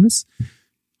Mila Kunis,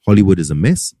 Hollywood is a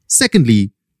mess.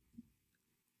 Secondly,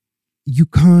 you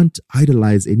can't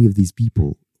idolize any of these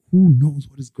people. Who knows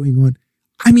what is going on?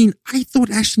 I mean, I thought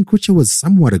Ashton Kutcher was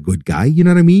somewhat a good guy. You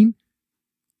know what I mean?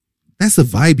 That's the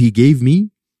vibe he gave me.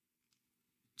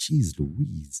 Jeez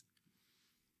Louise.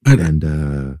 I think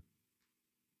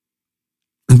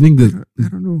that I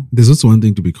don't know. There's also one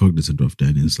thing to be cognizant of,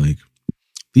 Dan, is like,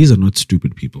 these are not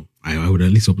stupid people. I would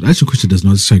at least hope. Ashton Kutcher does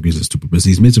not strike me as a stupid person.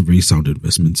 He's made some very sound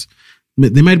investments.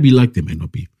 They might be like, they might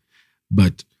not be.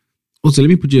 But also, let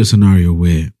me put you in a scenario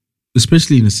where,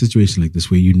 especially in a situation like this,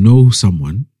 where you know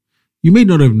someone, you may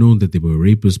not have known that they were a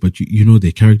rapist, but you know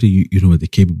their character, you know what they're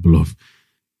capable of.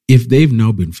 If they've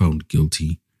now been found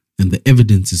guilty and the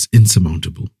evidence is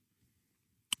insurmountable,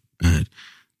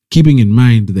 keeping in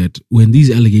mind that when these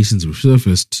allegations were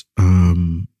surfaced,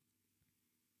 Danny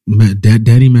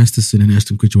Masterson and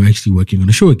Ashton Kutcher were actually working on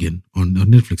a show again on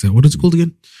Netflix. What is it called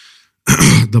again?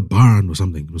 The Barn or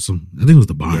something. I think it was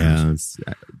The Barn. Yeah,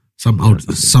 some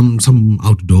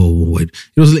outdoor. It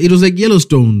was like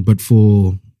Yellowstone, but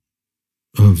for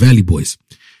Valley Boys.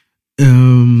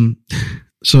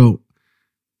 So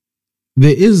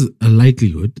there is a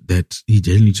likelihood that he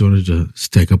genuinely wanted to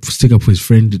stick up for his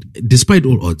friend, despite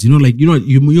all odds. You're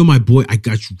my boy. I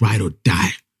got you, ride or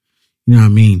die. You know what I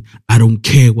mean? I don't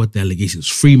care what the allegations.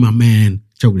 Free my man.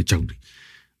 Chowgri.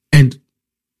 And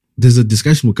there's a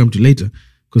discussion we'll come to later,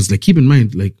 because keep in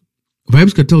mind, Vybz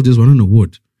Kartel just won an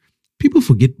award. People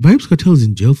forget Vybz Kartel is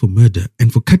in jail for murder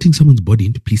and for cutting someone's body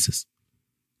into pieces.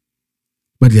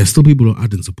 But there are still people who are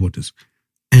ardent supporters.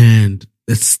 And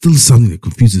that's still something that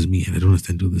confuses me, and I don't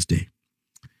understand to this day.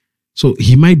 So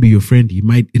he might be your friend. It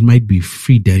might be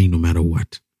free Danny no matter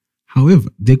what. However,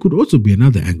 there could also be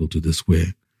another angle to this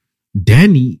where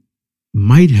Danny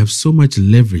might have so much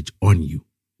leverage on you.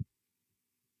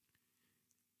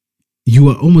 You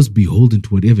are almost beholden to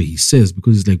whatever he says,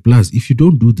 because it's like, Blas, if you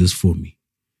don't do this for me,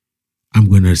 I'm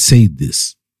going to say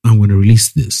this. I'm going to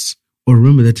release this. Or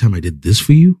remember that time I did this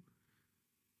for you?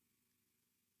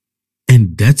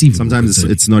 And that's even sometimes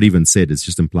it's not even said; it's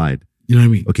just implied. You know what I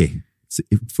mean? Okay, so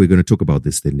if we're going to talk about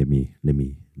this, then let me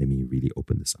really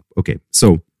open this up. Okay,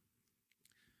 so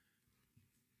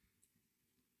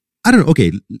I don't know.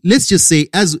 Okay, let's just say,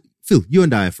 as Phil, you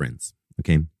and I are friends.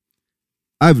 Okay,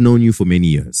 I've known you for many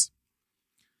years.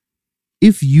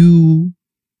 If you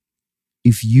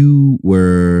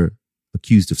were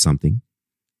accused of something,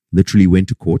 literally went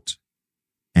to court,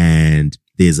 and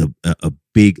there's a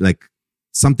big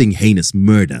something heinous,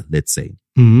 murder, let's say.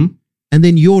 Mm-hmm. And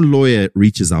then your lawyer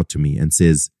reaches out to me and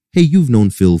says, hey, you've known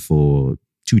Phil for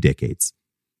 2 decades.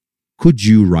 Could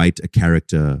you write a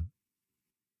character,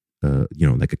 a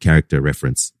character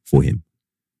reference for him?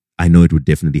 I know it would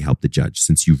definitely help the judge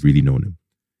since you've really known him.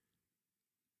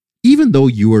 Even though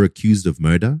you were accused of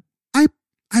murder, I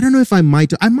don't know if I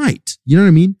might. You know what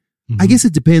I mean? Mm-hmm. I guess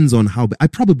it depends on how. I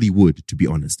probably would, to be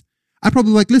honest. I'd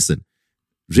probably listen.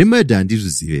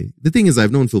 The thing is,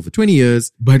 I've known Phil for 20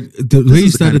 years. But the way you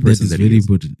started that is very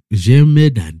important.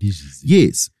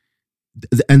 Yes.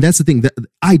 And that's the thing, that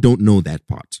I don't know that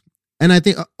part. And I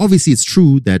think, obviously, it's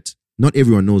true that not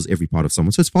everyone knows every part of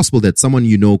someone. So it's possible that someone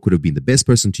you know could have been the best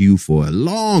person to you for a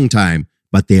long time,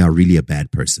 but they are really a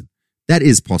bad person. That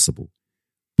is possible.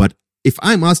 But if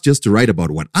I'm asked just to write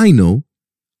about what I know,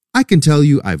 I can tell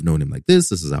you I've known him like this.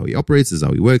 This is how he operates. This is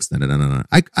how he works.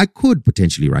 I could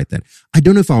potentially write that. I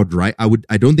don't know if I would write. I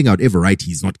don't think I would ever write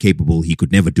he's not capable. He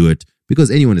could never do it,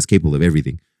 because anyone is capable of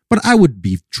everything. But I would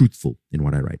be truthful in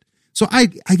what I write. So I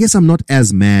guess I'm not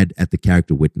as mad at the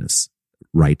character witness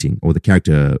writing or the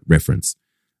character reference,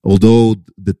 although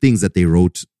the things that they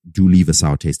wrote do leave a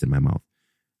sour taste in my mouth.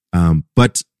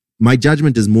 But my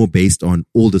judgment is more based on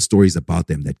all the stories about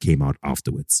them that came out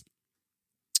afterwards.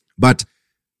 But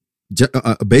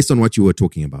based on what you were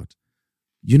talking about,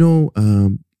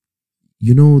 the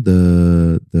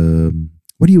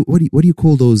what do you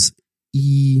call those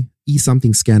E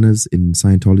something scanners in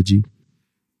Scientology?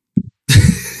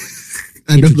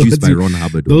 I know introduced by those- Ron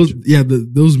Hubbard. Those,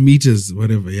 those meters,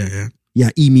 whatever. Yeah. Yeah,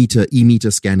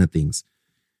 e-meter scanner things.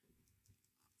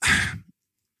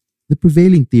 The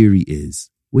prevailing theory is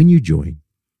when you join,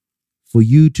 for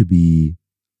you to be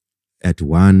at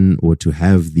one or to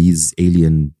have these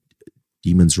alien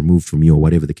demons removed from you or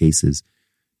whatever the case is,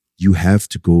 you have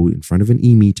to go in front of an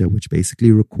e-meter, which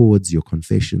basically records your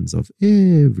confessions of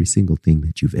every single thing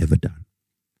that you've ever done.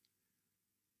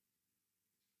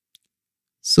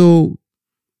 So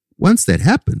once that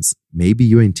happens, maybe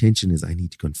your intention is, I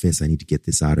need to confess, I need to get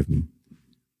this out of me.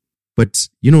 But,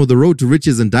 the road to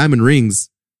riches and diamond rings,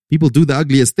 people do the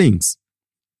ugliest things.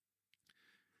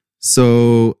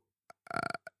 So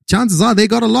chances are they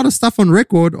got a lot of stuff on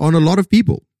record on a lot of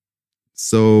people.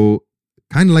 So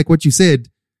kind of like what you said,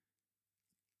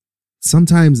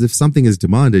 sometimes if something is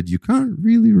demanded, you can't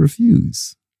really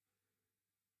refuse.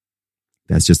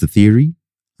 That's just a theory.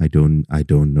 I don't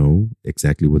know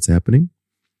exactly what's happening.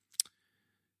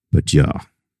 But yeah.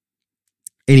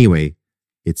 Anyway,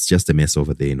 it's just a mess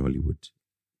over there in Hollywood.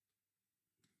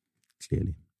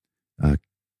 Clearly.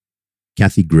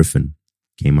 Kathy Griffin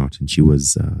came out and she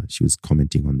was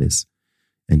commenting on this.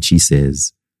 And she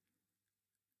says,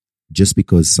 just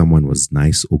because someone was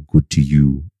nice or good to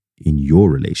you in your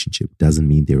relationship doesn't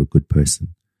mean they're a good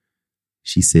person.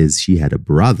 She says she had a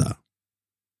brother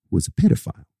who was a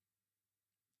pedophile.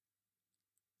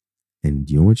 And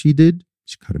you know what she did?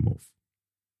 She cut him off.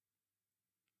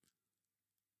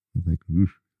 I was like,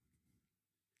 oof.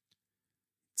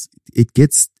 It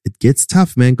gets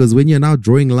tough, man, because when you're now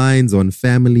drawing lines on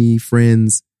family,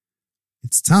 friends,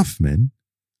 it's tough, man.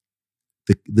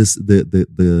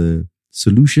 The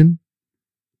solution,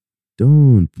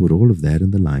 don't put all of that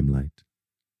in the limelight.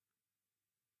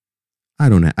 I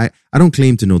don't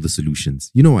claim to know the solutions.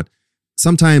 You know what?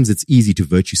 Sometimes it's easy to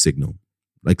virtue signal.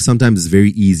 Like sometimes it's very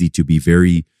easy to be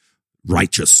very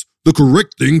righteous. The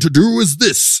correct thing to do is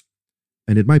this.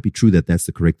 And it might be true that that's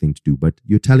the correct thing to do, but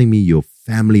you're telling me your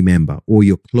family member or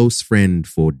your close friend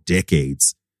for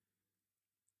decades,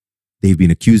 they've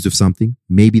been accused of something.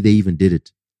 Maybe they even did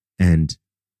it. And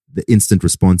the instant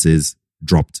response is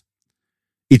dropped.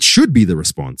 It should be the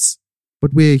response,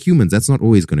 but we're humans. That's not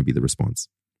always going to be the response.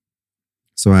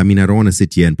 So, I mean, I don't want to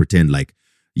sit here and pretend like,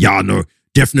 yeah, no,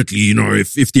 definitely,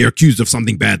 if they're accused of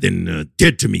something bad, then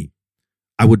dead to me.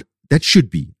 That should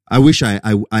be. I wish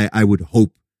I would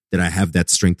hope that I have that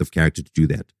strength of character to do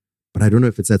that. But I don't know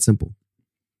if it's that simple.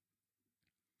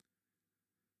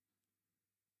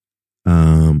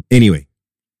 Anyway,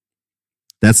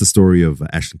 that's the story of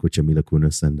Ashton Kutcher, Mila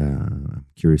Kunis, and I'm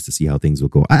curious to see how things will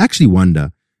go. I actually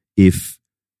wonder if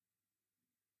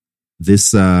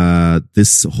this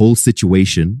whole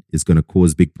situation is going to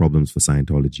cause big problems for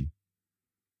Scientology.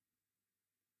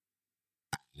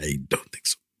 I don't think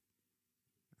so.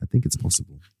 I think it's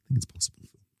possible.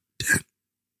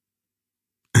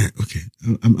 Okay,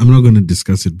 I'm not going to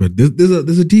discuss it, but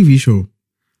there's a TV show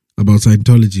about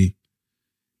Scientology,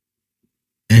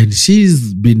 and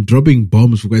she's been dropping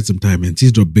bombs for quite some time, and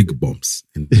she's dropped big bombs,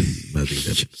 and nothing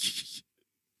happened.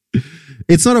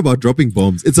 It's not about dropping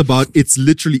bombs. It's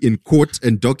literally in court,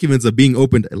 and documents are being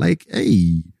opened. Like,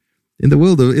 hey, in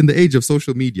the age of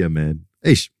social media, man.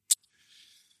 Eish.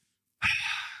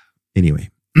 Anyway.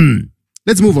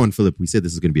 Let's move on, Philip. We said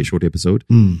this is going to be a short episode.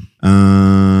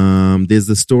 There's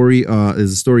a story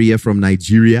here from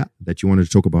Nigeria that you wanted to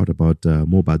talk about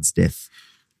Mohbad's death.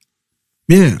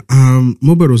 Yeah,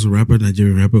 Mohbad was a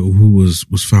Nigerian rapper who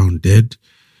was found dead.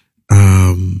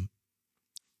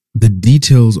 The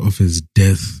details of his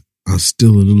death are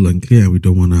still a little unclear. We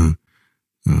don't want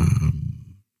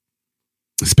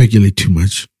to speculate too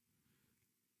much,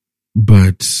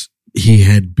 but he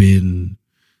had been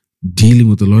dealing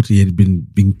with a lot. He had been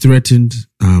being threatened.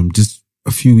 Just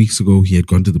a few weeks ago, he had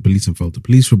gone to the police and filed a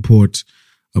police report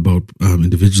about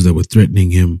individuals that were threatening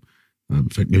him. In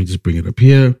fact, let me just bring it up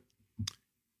here.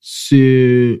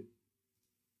 So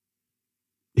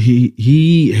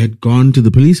he had gone to the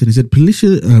police and he said,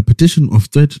 petition of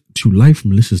threat to life,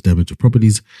 malicious damage of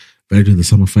properties valued in the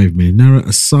sum of 5 million naira,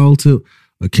 assault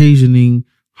occasioning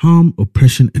harm,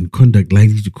 oppression, and conduct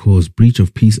likely to cause breach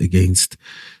of peace against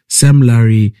Sam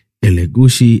Larry,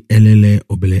 Elegushi, Elele,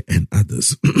 Obele, and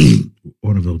others.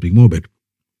 One of them being Mohbad.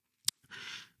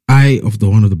 I, of the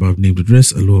one of the above named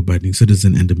address, a law-abiding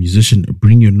citizen and a musician,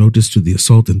 bring your notice to the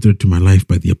assault and threat to my life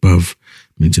by the above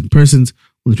mentioned persons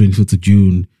on the 25th of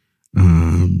June,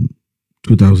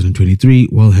 2023,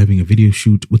 while having a video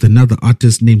shoot with another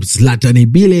artist named Zlatan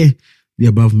Ebile. The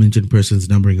above mentioned persons,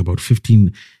 numbering about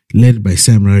 15, led by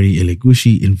Sam Larry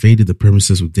Elegushi, invaded the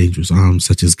premises with dangerous arms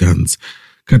such as guns,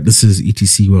 cutlasses,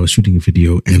 etc. while I was shooting a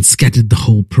video and scattered the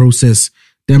whole process,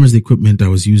 damaged the equipment I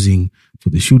was using for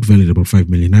the shoot, valued about 5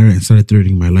 million naira, and started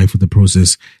threatening my life with the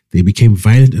process. They became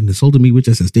violent and assaulted me, which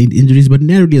I sustained injuries but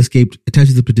narrowly escaped. Attached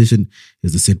to the petition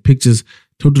is the said pictures.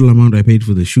 Total amount I paid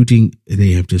for the shooting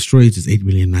they have destroyed is 8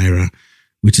 million naira,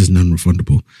 which is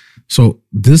non-refundable. So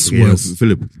this was...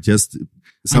 Philip, just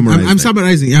summarize. I'm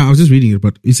summarizing. Yeah, I was just reading it,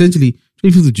 but essentially,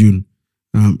 25th of June,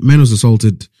 man was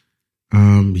assaulted.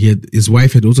 His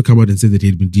wife had also come out and said that he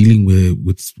had been dealing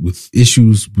with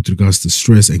issues with regards to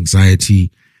stress,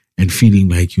 anxiety, and feeling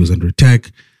like he was under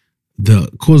attack. The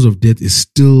cause of death is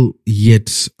still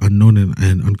yet unknown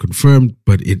and unconfirmed,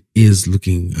 but it is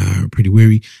looking pretty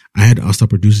wary. I had asked our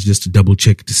producers just to double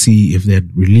check to see if they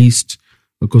had released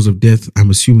a cause of death. I'm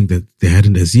assuming that they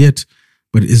hadn't as yet,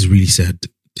 but it is really sad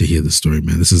to hear the story,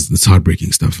 man. It's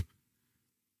heartbreaking stuff.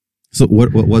 So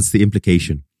what's the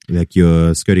implication? Like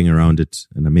you're skirting around it,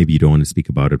 and maybe you don't want to speak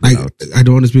about it without... I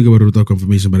don't want to speak about it without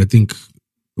confirmation, but I think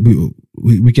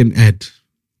we can add...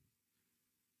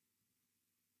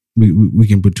 We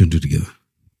can put two and two together.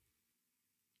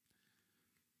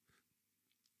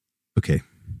 Okay.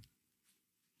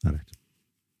 All right.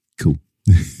 Cool.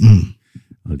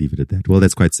 I'll leave it at that. Well,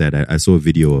 that's quite sad. I saw a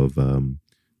video of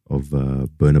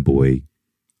Burna Boy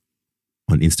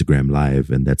on Instagram Live,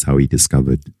 and that's how he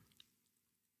discovered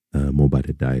Mohbad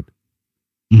had died.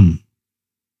 Yeah,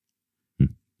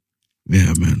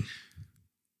 man.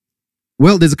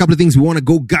 Well, there's a couple of things we want to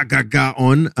go gaga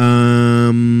on.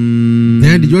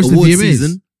 Did you watch the VMAs?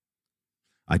 Season.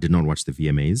 I did not watch the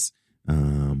VMAs.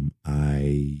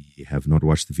 I have not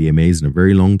watched the VMAs in a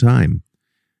very long time.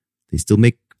 They still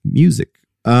make music.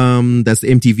 That's the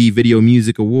MTV Video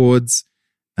Music Awards.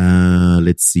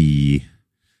 Let's see.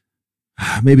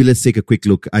 Maybe let's take a quick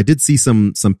look. I did see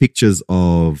some pictures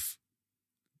of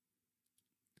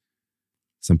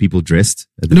some people dressed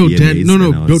at the VMAs. Dan, don't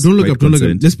look up. Don't look up.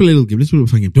 Let's play a little game. Let's play a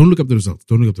fun game. Don't look up the results.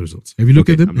 Have you looked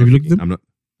at them?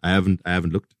 I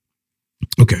haven't looked.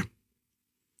 Okay.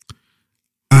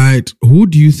 All right. Who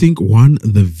do you think won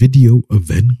the Video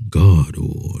Vanguard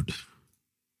Award?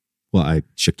 Well,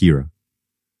 Shakira.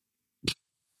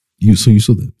 You saw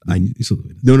that? You saw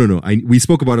the No. We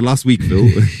spoke about it last week, Phil,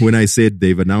 when I said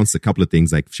they've announced a couple of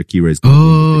things like Shakira is.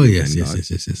 Oh, yes.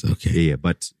 Okay. Yeah,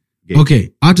 but.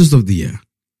 Okay. Artist of the Year.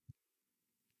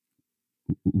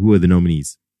 Who are the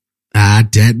nominees?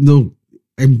 Dad, no.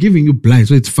 I'm giving you blind,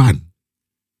 so it's fun.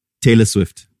 Taylor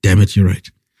Swift. Damn it, you're right.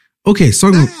 Okay,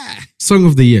 song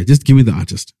of the year. Just give me the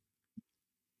artist.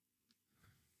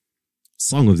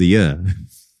 Song of the year.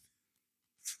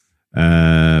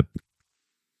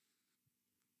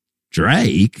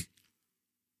 Drake.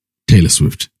 Taylor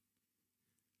Swift.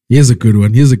 Here's a good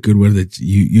one that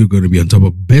you're going to be on top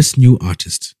of. Best New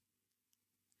Artist.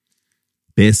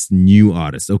 Best New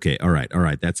Artist. Okay, all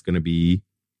right. That's going to be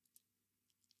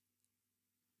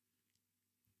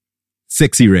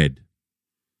Sexy Red.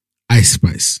 Ice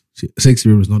Spice. Sexy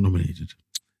Red was not nominated.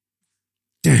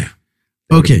 Damn.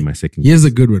 Okay, here's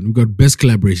a good one. We've got Best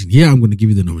Collaboration. Here, I'm going to give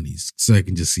you the nominees so I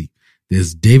can just see.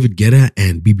 There's David Guetta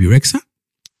and Bibi Rexha,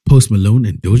 Post Malone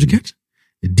and Doja Cat,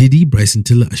 Diddy, Bryson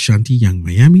Tiller, Ashanti, Young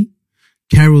Miami,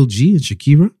 Karol G and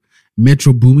Shakira,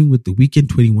 Metro Booming with The Weeknd,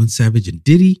 21 Savage and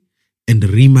Diddy, and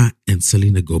Rima and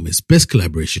Selena Gomez. Best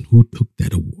Collaboration. Who took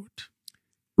that award?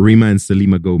 Rima and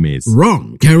Selena Gomez.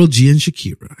 Wrong. Karol G and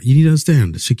Shakira. You need to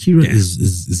understand. Shakira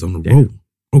is on a roll.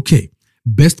 Okay.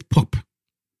 Best Pop.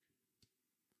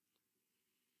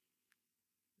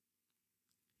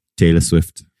 Taylor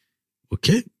Swift.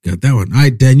 Okay, got that one. All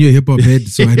right, Dan, you're a hip-hop head,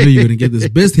 so I know you're going to get this.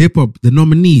 Best hip-hop, the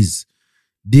nominees.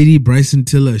 Diddy, Bryson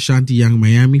Tiller, Ashanti, Young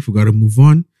Miami, Forgot to Move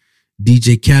On.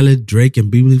 DJ Khaled, Drake, and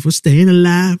Bieber for Staying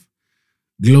Alive.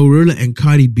 Glorilla and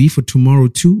Cardi B for Tomorrow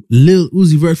 2. Lil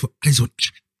Uzi Vert for Eyes on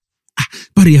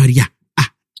Body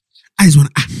Eyes on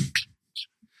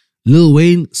Lil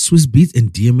Wayne, Swiss Beats,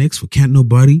 and DMX for Can't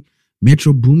Nobody.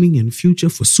 Metro Booming and Future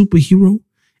for Superhero.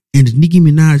 And Nicki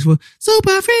Minaj for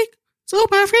Super Freak.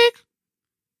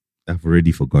 I've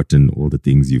already forgotten all the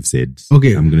things you've said.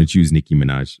 Okay. I'm going to choose Nicki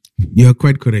Minaj. You're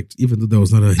quite correct, even though that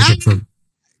was not a hip-hop song.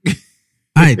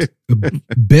 All right.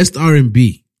 Best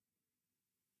R&B.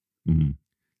 I'm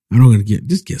not going to get...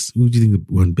 Just guess. Who do you think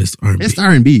won Best R&B? Best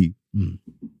R&B?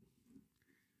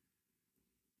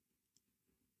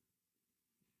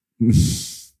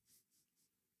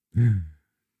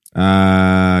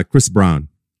 Chris Brown.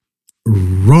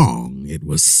 Wrong. It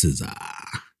was SZA.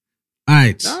 All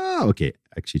right. Oh, okay.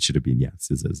 Actually, it should have been,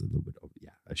 SZA is a little bit over. Yeah,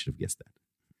 I should have guessed that.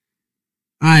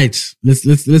 All right.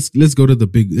 Let's go to the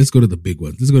big ones. Let's go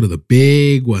to the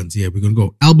big ones. Yeah, we're gonna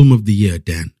go Album of the Year,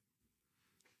 Dan.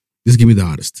 Just give me the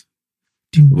artist.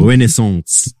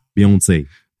 Renaissance. Beyonce.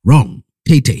 Wrong.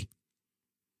 Tay-Tay.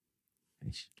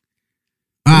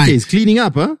 All right. Okay, it's cleaning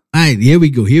up, huh? All right, here we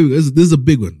go. This is a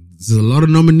big one. There's a lot of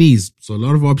nominees, so a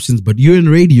lot of options, but you're in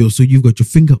radio, so you've got your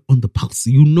finger on the pulse.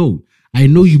 You know. I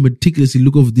know you meticulously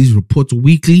look over these reports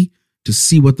weekly to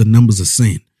see what the numbers are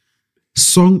saying.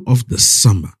 Song of the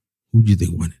summer. Who do you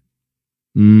think won it?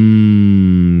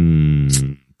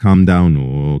 Calm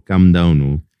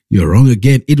down. You're wrong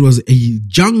again. It was a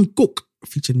Jungkook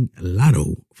featuring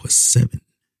Lotto for 7.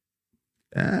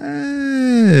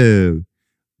 Isn't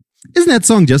that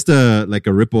song just like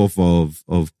a ripoff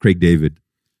of Craig David?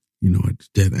 You know what,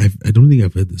 Dad? I don't think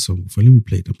I've heard this song before. Let me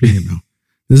play it. I'm playing it now.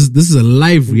 This is a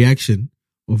live reaction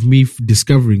of me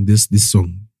discovering this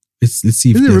song. Let's see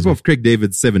if Isn't it a there's ripoff of Craig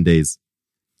David's 7 Days?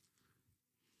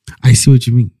 I see what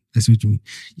you mean.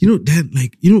 You know, Dad,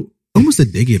 almost a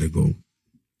decade ago,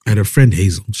 I had a friend,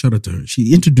 Hazel. Shout out to her.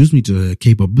 She introduced me to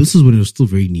K-pop. This is when it was still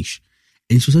very niche.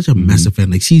 And she was such a massive fan.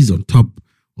 Like, she was on top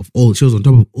of all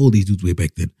these dudes way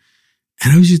back then.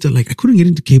 And I was just I couldn't get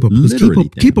into K-pop because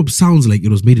K-pop sounds like it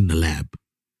was made in the lab.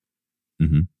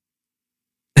 Mm-hmm.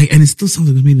 And it still sounds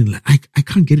like it was made in the lab. I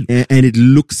can't get it. And it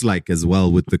looks like as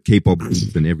well with the K-pop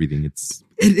groups and everything.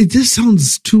 It just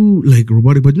sounds too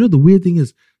robotic. But you know, the weird thing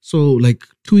is, so 2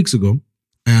 weeks ago,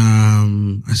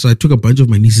 so I took a bunch of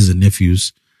my nieces and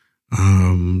nephews,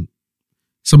 some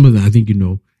of them I think you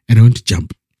know, and I went to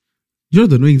jump. You know,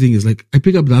 the annoying thing is I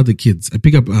pick up the other kids. I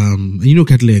pick up,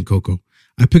 Katle and Coco.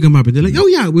 I pick them up and they're like, oh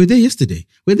yeah, we were there yesterday.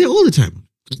 We're there all the time.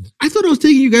 I thought I was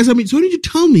taking you guys. So why didn't you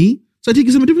tell me? So I take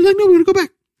you somewhere different. Like, no, we're going to go back.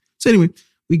 So anyway,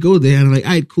 we go there and I'm like,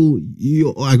 all right, cool.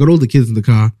 I got all the kids in the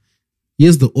car.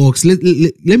 Here's the aux.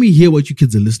 Let me hear what you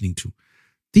kids are listening to.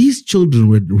 These children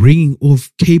were ringing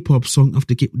off K-pop song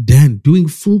after K-pop. Dan, doing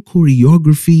full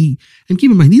choreography. And keep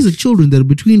in mind, these are children that are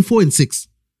between 4 and 6.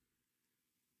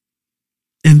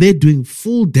 And they're doing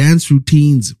full dance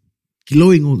routines,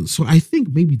 glowing all this. So I think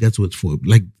maybe that's what it's for.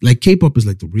 Like K-pop is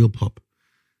like the real pop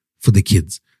for the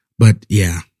kids. But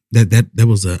yeah, that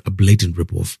was a blatant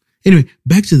ripoff. Anyway,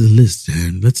 back to the list,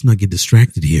 and let's not get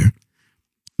distracted here.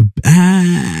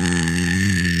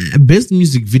 Best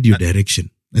music video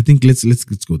direction. I think let's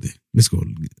go there. Let's go.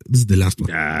 This is the last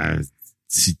one.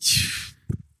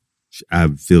 I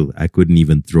feel I couldn't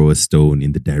even throw a stone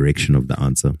in the direction of the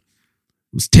answer.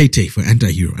 It was Tay-Tay for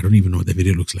Anti-Hero. I don't even know what that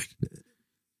video looks like.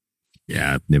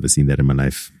 Yeah, I've never seen that in my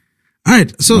life. All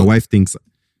right, so my wife thinks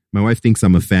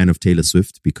I'm a fan of Taylor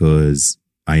Swift because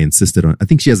I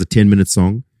think she has a 10-minute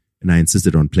song and I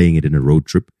insisted on playing it in a road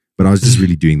trip, but I was just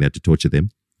really doing that to torture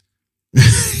them.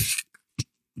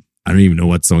 I don't even know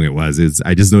what song it was.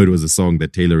 I just know it was a song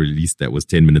that Taylor released that was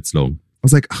 10 minutes long. I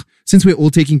was like, since we're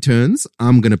all taking turns,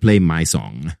 I'm going to play my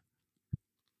song.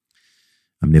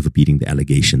 I'm never beating the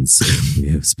allegations. We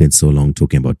have spent so long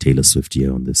talking about Taylor Swift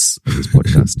here on this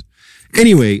podcast.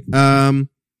 Anyway,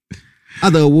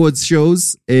 other awards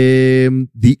shows,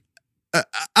 the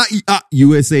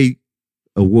USA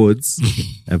Awards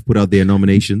have put out their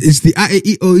nominations. It's the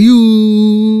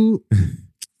AEOU.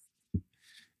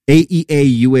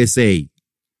 AEA USA,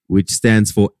 which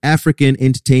stands for African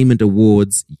Entertainment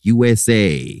Awards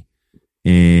USA.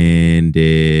 And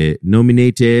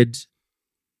nominated,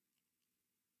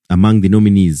 among the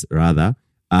nominees rather,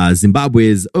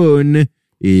 Zimbabwe's own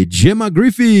Gemma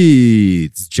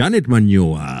Griffiths, Janet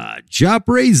Manyoa, Jap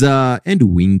Razor, and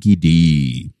Winky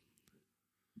D.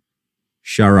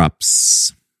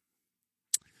 Sharups.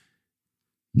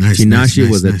 Nice. Tinashe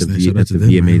was at the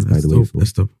VMAs, by the way.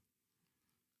 That's dope.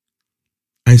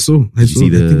 I saw. Did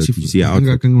you see her outfit?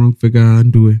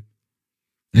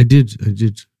 I did.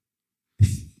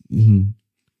 Mm-hmm.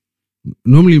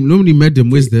 Normally, Madam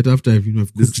wears that after I've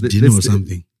cooked dinner or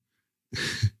something.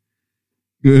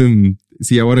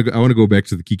 See, I want to go back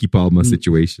to the Kiki Palmer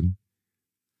situation.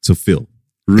 So Phil,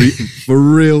 for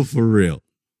real.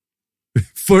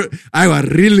 I was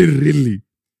really,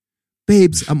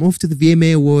 babes, I'm off to the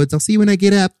VMA Awards. I'll see you when I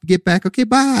get back. Okay,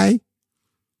 bye.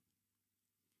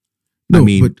 No, I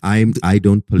mean, I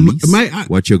don't police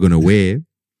what you're gonna wear.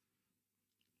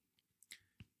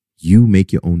 You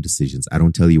make your own decisions. I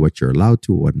don't tell you what you're allowed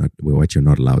to or what you're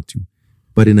not allowed to.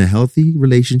 But in a healthy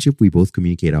relationship, we both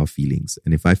communicate our feelings.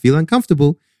 And if I feel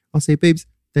uncomfortable, I'll say, babes,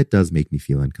 that does make me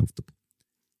feel uncomfortable.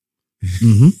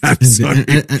 Mm-hmm. I'm sorry.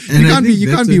 You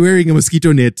can't be wearing a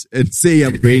mosquito net and say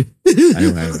I'm great. At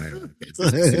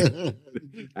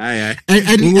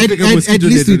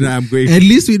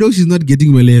least we know she's not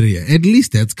getting malaria. At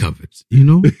least that's covered, you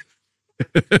know?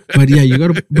 But yeah, you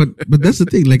gotta, but that's the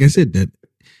thing. Like I said, that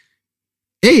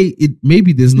A,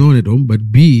 maybe there's no one at home,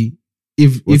 but B,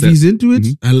 if he's into it,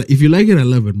 if you like it, I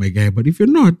love it, my guy. But if you're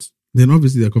not, then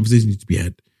obviously that conversation needs to be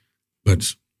had.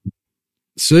 But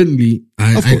certainly,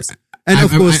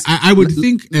 I would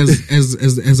think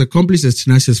as accomplished as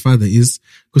Tinashe's father is,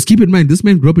 because keep in mind, this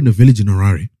man grew up in a village in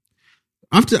Harare.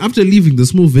 After leaving the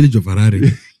small village of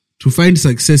Harare to find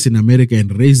success in America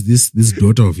and raise this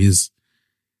daughter of his,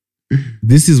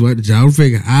 this is what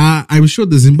I'm sure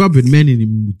the Zimbabwean man in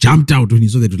him jumped out when he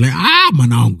saw that. Like,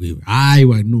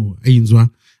 no,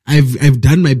 I've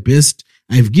done my best.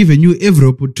 I've given you every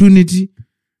opportunity,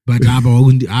 but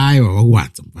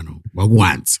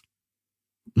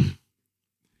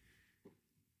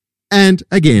And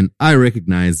again, I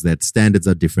recognize that standards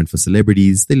are different for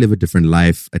celebrities. They live a different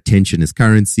life. Attention is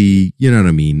currency. You know what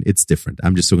I mean? It's different.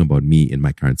 I'm just talking about me in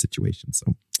my current situation.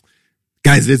 So,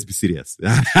 guys, let's be serious.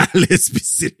 Let's be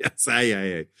serious.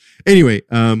 Anyway,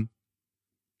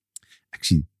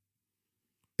 actually,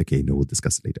 okay, no, we'll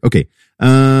discuss it later. Okay.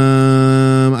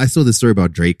 I saw this story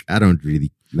about Drake. I don't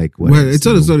really like what. Well, it's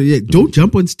not a story. Yeah, don't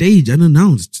jump on stage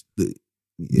unannounced.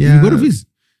 Yeah. What if it's?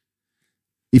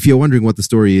 If you're wondering what the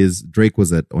story is, Drake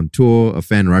was on tour. A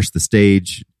fan rushed the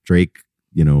stage. Drake,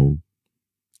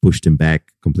 pushed him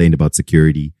back, complained about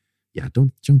security. Yeah,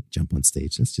 don't jump on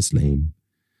stage. That's just lame.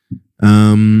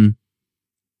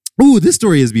 This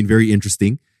story has been very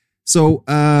interesting. So,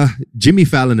 Jimmy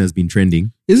Fallon has been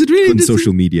trending. Is it really on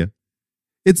social media?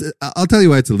 I'll tell you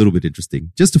why it's a little bit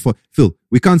interesting. Just to Phil,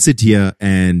 we can't sit here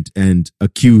and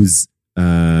accuse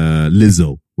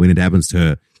Lizzo when it happens to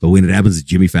her, but when it happens to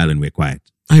Jimmy Fallon, we're quiet.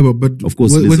 But of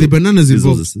course, were the bananas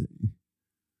involved?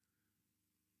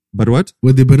 But what?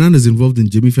 Were the bananas involved in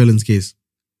Jimmy Fallon's case?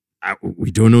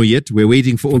 We don't know yet. We're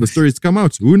waiting for all the stories to come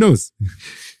out. Who knows?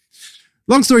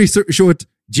 Long story short,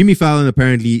 Jimmy Fallon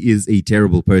apparently is a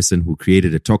terrible person who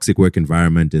created a toxic work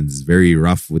environment and is very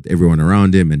rough with everyone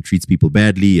around him and treats people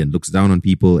badly and looks down on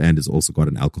people and has also got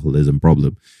an alcoholism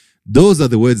problem. Those are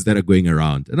the words that are going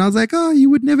around. And I was like, you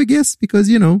would never guess because,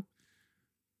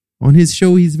 on his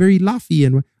show, he's very laughy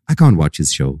and I can't watch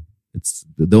his show. It's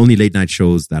the only late night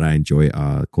shows that I enjoy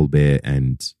are Colbert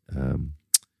and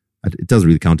it doesn't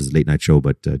really count as a late night show,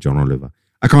 but John Oliver.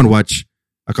 I can't watch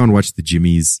the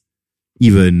Jimmys.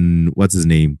 Even what's his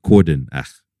name, Corden.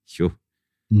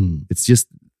 It's just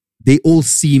they all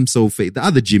seem so fake. The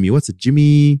other Jimmy, what's it?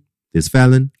 Jimmy? There's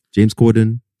Fallon, James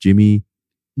Corden, Jimmy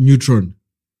Neutron.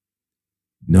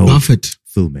 No, Buffett.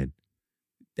 Phil, man.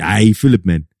 Philip,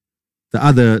 man. The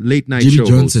other late night Jimmy show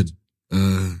Johnson.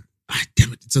 Damn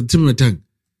it! It's on the tip of my tongue.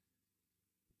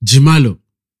 Jimalo.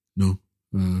 No.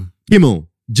 Kimmel.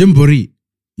 Jim Boree.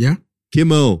 Yeah.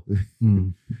 Kimmel.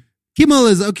 Kimmel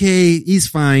is okay. He's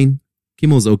fine.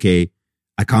 Kimmel's okay.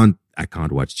 I can't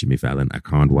watch Jimmy Fallon. I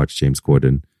can't watch James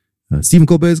Corden. Stephen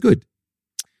Colbert is good.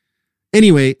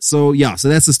 Anyway, so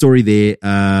that's the story there.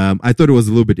 I thought it was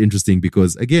a little bit interesting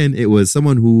because, again, it was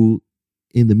someone who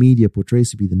in the media portrays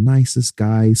to be the nicest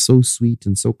guy, so sweet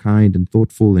and so kind and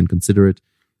thoughtful and considerate.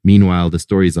 Meanwhile, the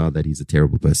stories are that he's a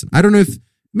terrible person. I don't know if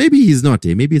maybe he's not.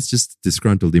 Maybe it's just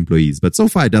disgruntled employees. But so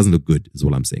far, it doesn't look good, is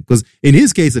what I'm saying. Because in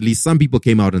his case, at least, some people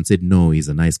came out and said, no, he's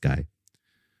a nice guy.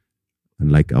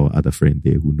 Unlike our other friend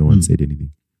there who no one said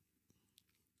anything.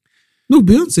 No,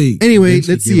 Beyonce. Anyway,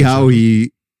 let's see how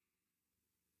he...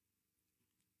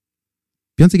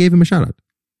 Beyonce gave him a shout out.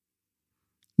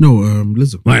 No,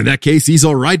 Lizzo. Well, in that case, he's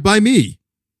all right by me.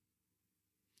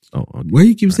 Oh, okay. Why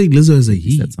you keep saying Lizzo as a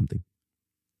he? Said something.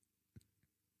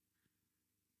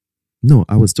 No,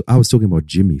 I was talking about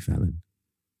Jimmy Fallon.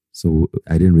 So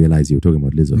I didn't realize you were talking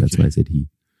about Lizzo. Okay. That's why I said he.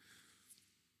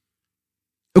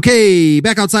 Okay,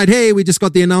 back outside. Hey, we just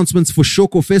got the announcements for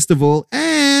Shoko Festival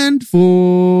and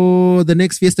for the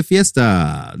next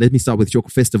Fiesta. Let me start with Shoko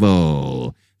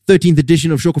Festival. 13th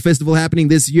edition of Shoko Festival happening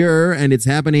this year, and it's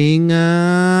happening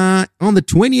on the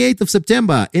 28th of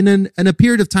September in a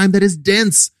period of time that is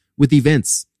dense with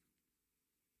events.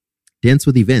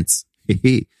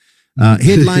 Headlining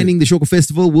the Shoko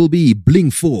Festival will be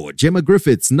Bling 4, Gemma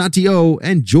Griffiths, Natty O,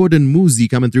 and Jordan Muzi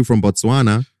coming through from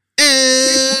Botswana.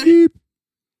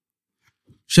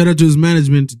 Shout out to his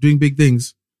management doing big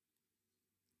things.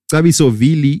 Xabiso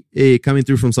Vili, coming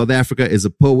through from South Africa, is a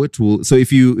poet. So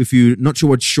if you're not sure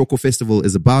what Shoko Festival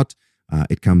is about,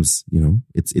 it comes,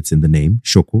 it's in the name,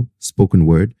 Shoko, spoken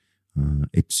word.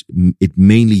 It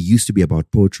mainly used to be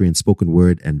about poetry and spoken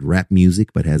word and rap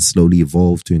music, but has slowly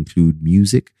evolved to include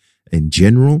music in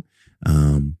general.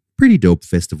 Pretty dope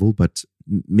festival, but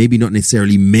maybe not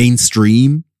necessarily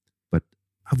mainstream, but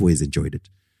I've always enjoyed it.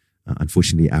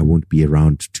 Unfortunately, I won't be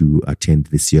around to attend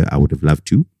this year. I would have loved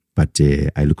to, but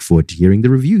I look forward to hearing the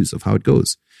reviews of how it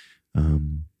goes. So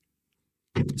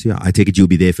yeah, I take it you'll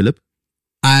be there, Philip.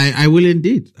 I will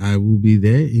indeed. I will be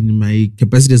there in my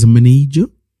capacity as a manager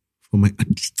for my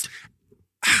artist.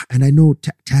 And I know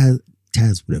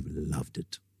Taz would have loved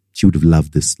it. She would have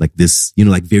loved this, like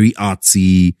very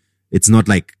artsy. It's not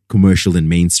like commercial and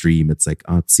mainstream. It's like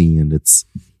artsy and it's.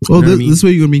 Well, this is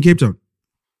where you're going to be in Cape Town.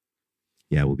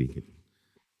 Yeah, we'll be in Cape Town.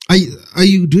 Are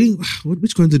you doing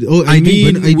which concert? Oh,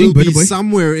 we'll be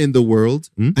somewhere in the world.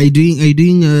 Are you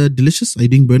doing Delicious? Are you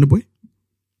doing Burna Boy?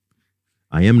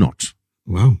 I am not.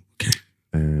 Wow. Okay.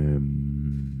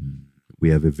 We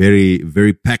have a very,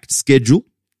 very packed schedule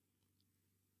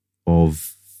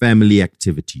of family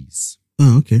activities.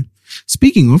 Oh, okay.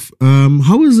 Speaking of,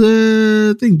 how was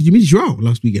the thing? Did you meet Joao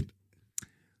last weekend?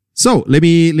 So let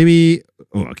me.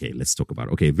 Oh, okay. Let's talk about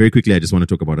it. Okay, very quickly. I just want to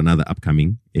talk about another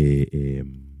upcoming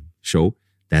show.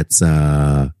 That's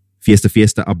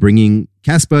Fiesta are bringing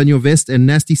Casper Nyovest and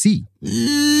Nasty C.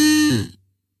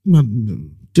 Not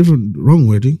different, wrong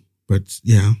wording, but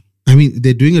yeah. I mean,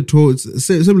 they're doing a tour. It's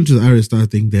similar to the Iris Star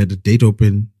thing. They had a date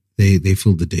open. They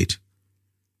filled the date.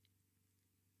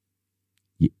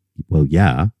 Well,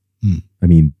 yeah. I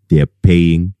mean, they're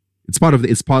paying. It's part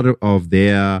of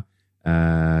their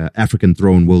African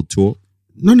Throne World Tour.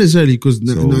 Not necessarily, because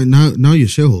now you're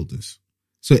shareholders.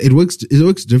 So it works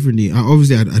differently.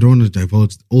 Obviously, I don't want to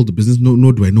divulge all the business.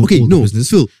 Nor do I know all the business.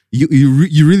 Phil,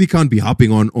 you really can't be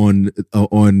hopping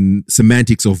on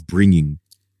semantics of bringing.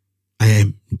 I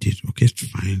am indeed. Okay, it's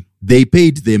fine. They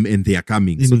paid them and they are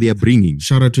coming, so they are bringing.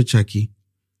 Shout out to Chucky.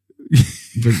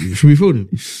 Should we phone him?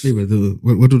 Hey,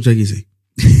 what would Chucky say?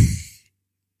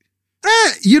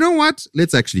 You know what?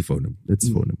 Let's actually phone him. Let's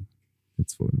phone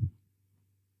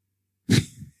him.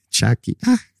 Chucky.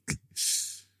 Am I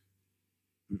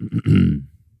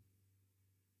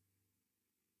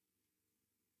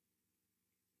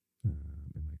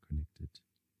connected?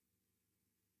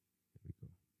 There we go.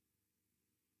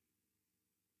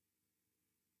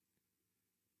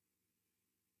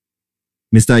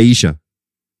 Mr. Aisha.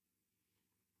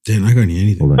 Damn, I can't hear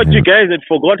anything. But you guys had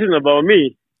forgotten about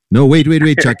me. No, wait,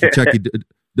 Chucky.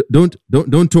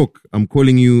 Don't talk. I'm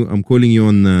calling you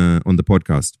on the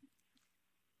podcast.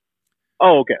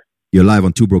 Oh, okay. You're live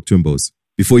on Two Broke Twimbos.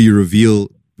 Before you reveal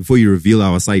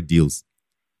our side deals.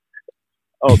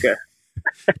 Okay.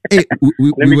 Hey,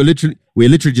 we're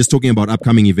literally just talking about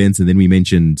upcoming events, and then we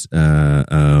mentioned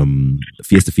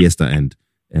Fiesta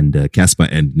and Casper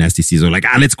and Nasty C. So like,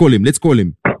 let's call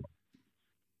him.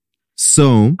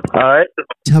 So, all right.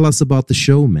 Tell us about the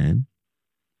show, man.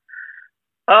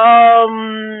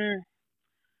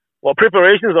 Well,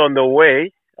 preparations on the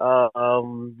way.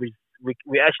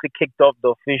 We actually kicked off the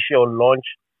official launch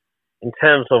in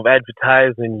terms of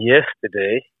advertising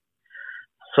yesterday.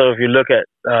 So if you look at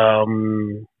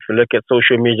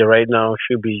social media right now, it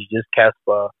should be just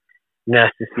Casper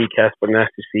Nasty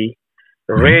C.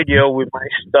 The radio we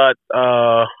might start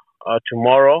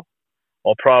tomorrow,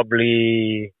 or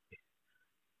probably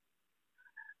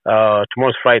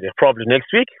tomorrow's Friday. Probably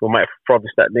next week. We might probably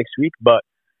start next week. But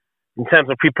in terms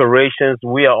of preparations,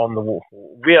 we are almost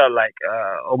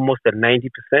at 90%.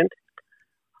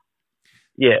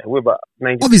 Yeah, we're about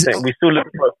 90%. Obviously, we still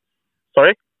looking for.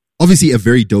 Sorry. Obviously, a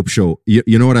very dope show.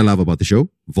 You know what I love about the show?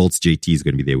 Volts JT is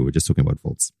going to be there. We were just talking about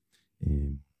Volts.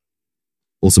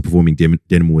 Also performing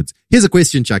Denim Woods. Here's a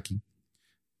question, Chucky.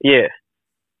 Yeah.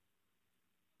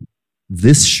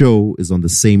 This show is on the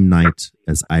same night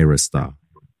as Iris Star.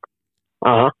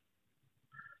 Uh-huh.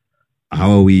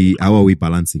 How are we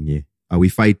balancing here? Are we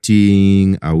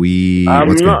fighting? Are we?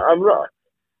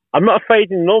 I'm not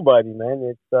fighting nobody,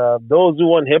 man. It's those who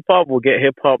want hip hop will get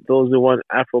hip hop. Those who want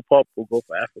Afro pop will go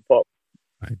for Afro pop.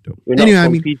 I don't. Anyway, I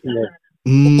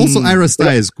mean, also Iris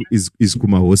Star is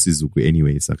Kumahosi Zuku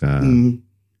anyway. Saka.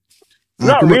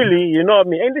 Not really, you know what I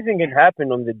mean? Anything can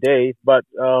happen on the day, but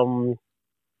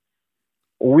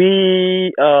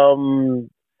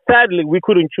sadly we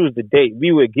couldn't choose the date.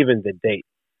 We were given the date.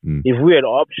 If we had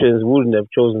options, we wouldn't have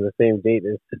chosen the same date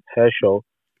as her show.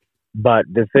 But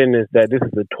the thing is that this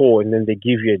is a tour, and then they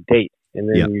give you a date, and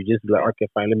then you just like, okay,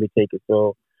 fine, let me take it.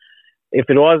 So if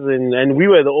it wasn't, and we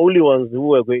were the only ones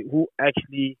who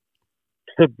actually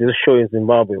took this show in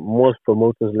Zimbabwe. Most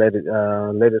promoters let it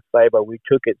slide, but we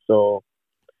took it. So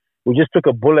we just took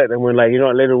a bullet, and we're like, you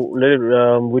know, let it.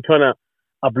 We're trying to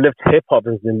uplift hip hop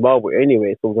in Zimbabwe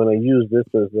anyway, so we're gonna use this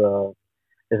as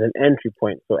an entry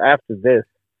point. So after this,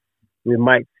 we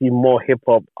might see more hip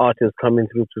hop artists coming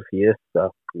through to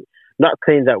Fiesta. Not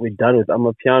saying that we're done with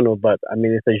Amapiano, but I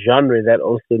mean it's a genre that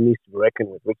also needs to be reckoned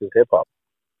with, which is hip hop.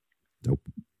 Nope.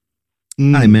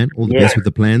 Hi man, all the best with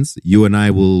the plans. You and I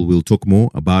will talk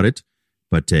more about it,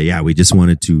 but we just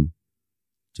wanted to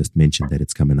just mention that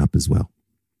it's coming up as well.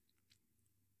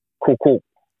 Cool.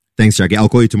 Thanks, Chucky. I'll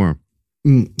call you tomorrow.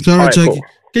 Shout out, Chucky.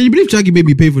 Can you believe Chucky made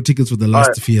me pay for tickets for the last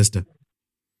Alright. Fiesta?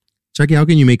 Chucky, how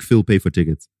can you make Phil pay for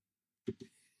tickets?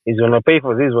 He's gonna pay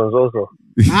for these ones also.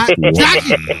 Chucky.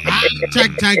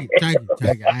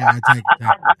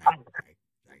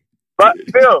 But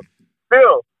Phil,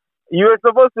 you were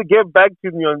supposed to get back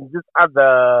to me on this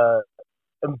other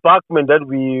embarkment that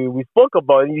we spoke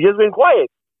about, and you just went quiet.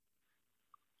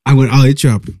 I'll hit you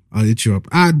up.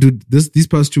 Dude, these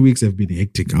past 2 weeks have been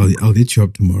hectic. I'll hit you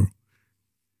up tomorrow.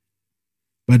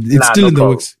 But it's still in the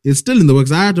works. It's still in the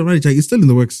works. I don't know, Chucky. It's still in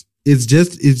the works. It's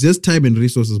just time and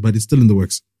resources, but it's still in the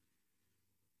works.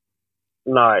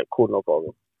 Alright, cool, no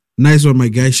problem. Nice one, my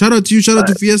guy. Shout out to you. Shout out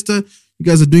to Fiesta. You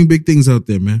guys are doing big things out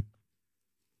there, man.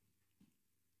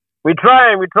 We're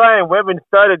trying. We haven't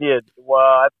started yet. Well,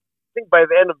 I think by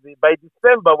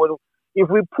December, if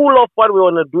we pull off what we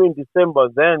want to do in December,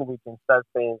 then we can start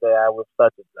saying that we've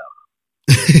started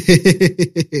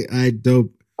now. I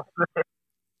dope.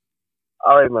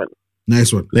 All right, man.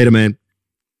 Nice one. Later, man.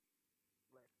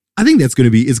 I think it's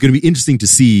going to be interesting to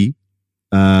see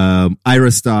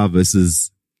Ira Star versus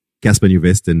Casper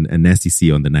Nyovest and Nasty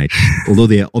C on the night. Although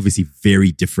they are obviously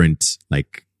very different,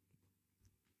 like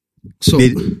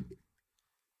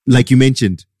you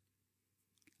mentioned,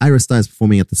 Ira Star is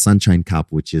performing at the Sunshine Cup,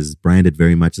 which is branded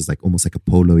very much as like almost like a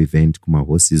polo event,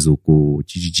 Kumahosi Zoko,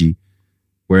 GGG.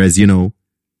 Whereas,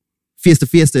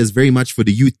 Fiesta is very much for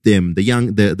the youth, the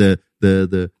young, the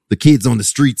kids on the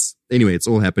streets. Anyway, it's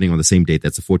all happening on the same date.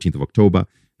 That's the 14th of October.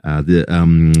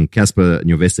 The Casper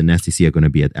Nyovest and Nasty C are going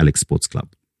to be at Alex Sports Club.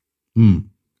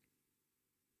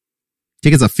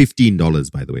 Tickets are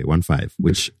 $15, by the way, 15,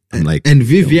 which I'm like, and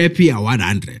VVIP are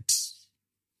 100.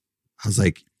 I was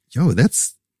like, yo,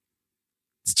 it's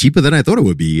cheaper than I thought it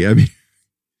would be. I mean,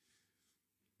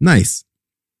 nice.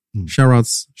 Shout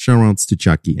outs to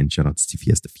Chucky and shout outs to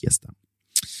Fiesta.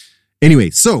 Anyway,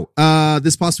 so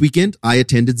this past weekend I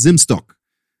attended Zimstock.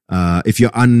 If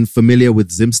you're unfamiliar with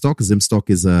Zimstock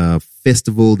is a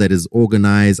festival that is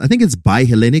organized, I think it's by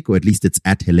Hellenic, or at least it's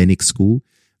at Hellenic School.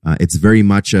 It's very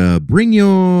much bring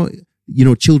your,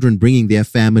 children bringing their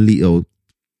family or,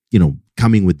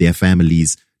 coming with their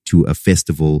families to a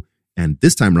festival. And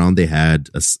this time around they had,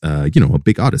 a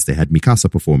big artist. They had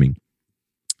Mikasa performing.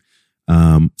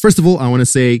 First of all, I want to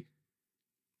say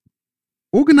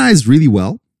organized really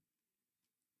well,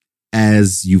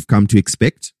 as you've come to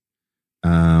expect.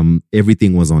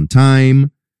 Everything was on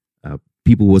time.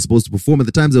 People were supposed to perform at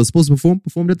the times they were supposed to perform,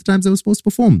 performed at the times they were supposed to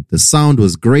perform. The sound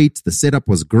was great. The setup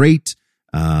was great.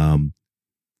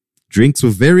 Drinks were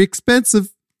very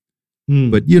expensive,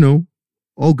 but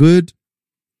all good.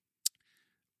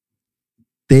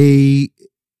 Let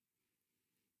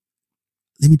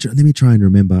me try and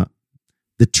remember.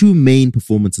 The two main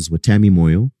performances were Tammy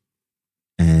Moyo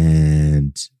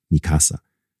and Mikasa.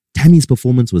 Tammy's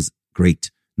performance was great.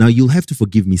 Now, you'll have to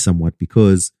forgive me somewhat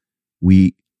because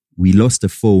we lost a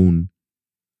phone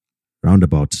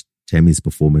roundabout Tammy's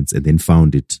performance and then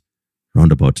found it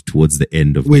roundabout towards the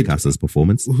end of Mikasa's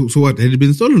performance. So what? Had it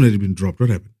been stolen or had it been dropped? What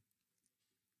happened?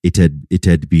 It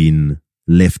had been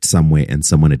left somewhere and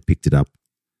someone had picked it up.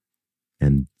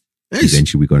 And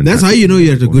eventually we got in That's touch how you know with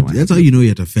you're at a them. good. That's how you know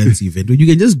you're at a fancy event when you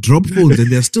can just drop phones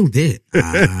and they're still there.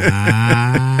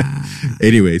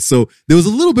 Anyway, so there was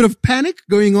a little bit of panic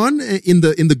going on in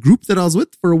the group that I was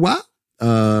with for a while.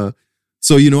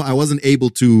 So I wasn't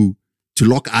able to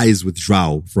lock eyes with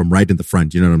João from right in the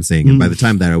front. You know what I'm saying? And by the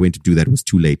time that I went to do that, it was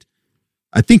too late.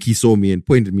 I think he saw me and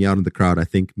pointed me out in the crowd. I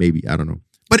think maybe, I don't know.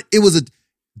 But it was a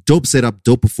dope setup,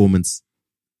 dope performance.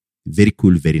 Very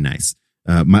cool, very nice.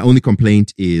 My only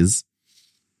complaint is,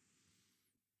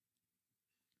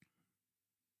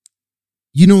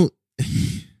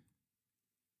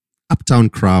 uptown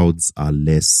crowds are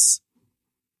less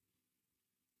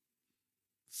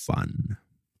fun.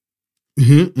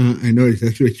 I know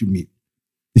exactly what you mean.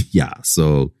 Yeah,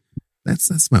 so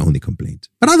that's my only complaint.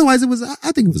 But otherwise,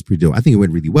 I think it was pretty dope. I think it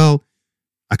went really well.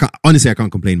 I can't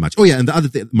complain much. Oh yeah, and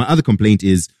my other complaint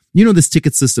is, this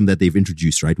ticket system that they've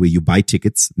introduced, right? Where you buy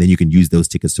tickets, then you can use those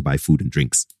tickets to buy food and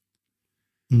drinks.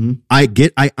 Mm-hmm.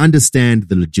 I understand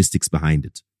the logistics behind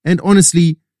it. And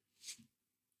honestly,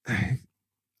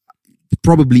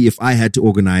 probably if I had to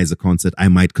organize a concert, I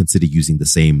might consider using the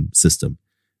same system.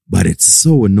 But it's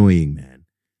so annoying, man.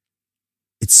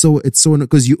 It's so annoying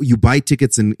because you buy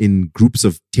tickets in groups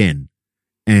of 10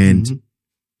 and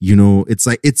it's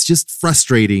like, it's just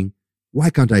frustrating. Why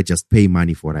can't I just pay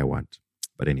money for what I want?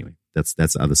 But anyway,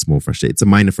 that's other small frustration. It's a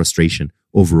minor frustration.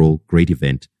 Overall, great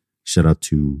event. Shout out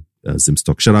to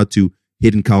Zimstock. Shout out to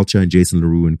Hidden Culture and Jason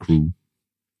LaRue and crew.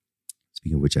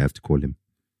 Speaking of which, I have to call him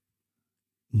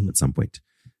at some point.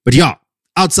 But yeah,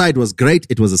 outside was great.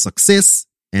 It was a success.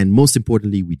 And most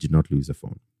importantly, we did not lose a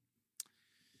phone.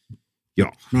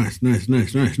 Yeah. Nice.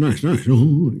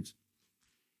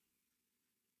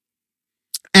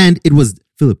 And it was,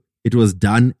 Philip, it was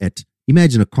done at,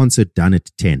 imagine a concert done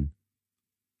at 10.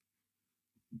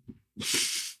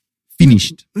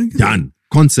 Finished. Done.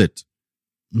 Concert.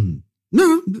 No.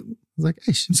 I was like,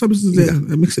 hey, Substances there.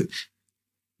 That makes it.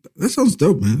 That sounds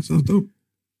dope, man. That sounds dope.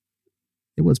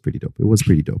 It was pretty dope.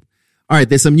 All right,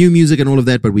 there's some new music and all of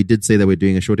that, but we did say that we're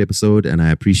doing a short episode, and I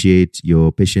appreciate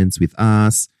your patience with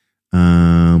us.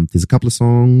 There's a couple of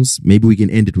songs. Maybe we can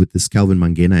end it with this Calvin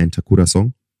Mangena and Takura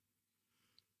song.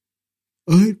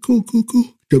 All right, cool.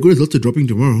 Takura's lots of dropping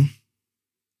tomorrow.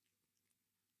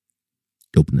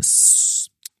 Dopeness.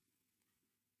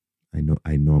 I know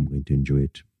I'm going to enjoy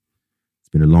it. It's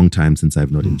been a long time since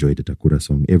I've not enjoyed a Takura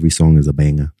song. Every song is a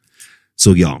banger.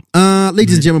 So yeah,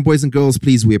 ladies and gentlemen, boys and girls,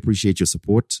 please, we appreciate your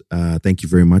support. Thank you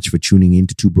very much for tuning in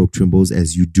to Two Broke Twimbos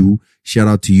as you do. Shout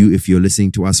out to you if you're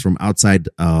listening to us from outside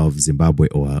of Zimbabwe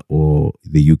or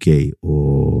the UK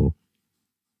or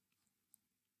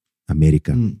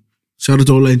America. Shout out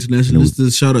to all our international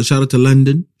listeners. Shout out to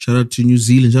London. Shout out to New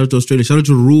Zealand. Shout out to Australia. Shout out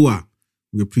to Rua.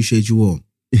 We appreciate you all.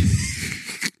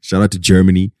 Shout out to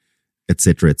Germany,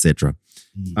 etc.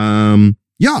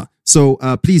 Yeah. So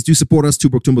please do support us,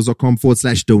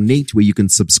 twobroketwimbos.com/donate, where you can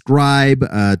subscribe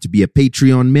to be a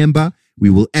Patreon member. We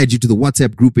will add you to the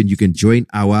WhatsApp group and you can join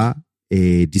our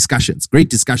discussions. Great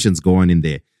discussions go on in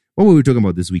there. What were we talking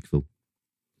about this week, Phil?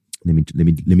 Let me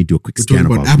do a quick scan. We're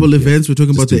talking about Apple events. We're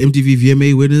talking about the MTV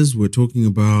VMA winners. We're talking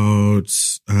about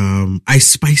Ice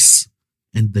Spice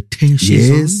and the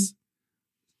Tenshi song.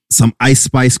 Some Ice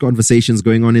Spice conversations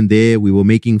going on in there. We were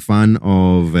making fun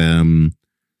of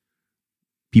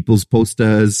people's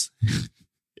posters.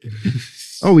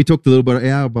 We talked a little bit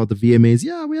about the VMAs.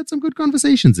 Yeah, we had some good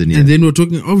conversations in here. And then we're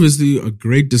talking, obviously, a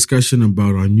great discussion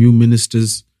about our new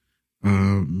ministers.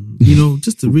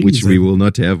 Just to really which we will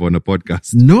not have on a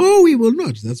podcast. No, we will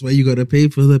not. That's why you got to pay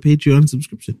for the Patreon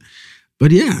subscription. But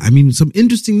yeah, I mean, some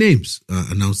interesting names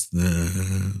announced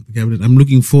the cabinet. I'm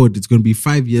looking forward. It's going to be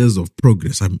 5 years of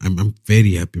progress. I'm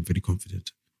very happy, very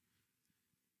confident.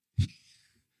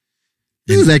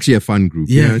 This is actually a fun group.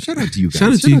 Yeah. Shout out to you guys.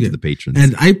 Shout out to the patrons.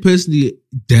 And I personally,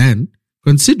 Dan,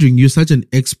 considering you're such an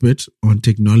expert on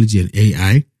technology and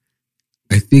AI,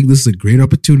 I think this is a great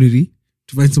opportunity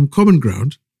to find some common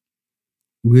ground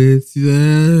with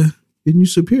your new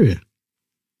superior.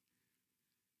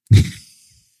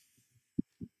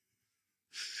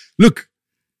 Look,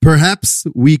 perhaps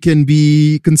we can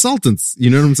be consultants. You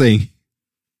know what I'm saying?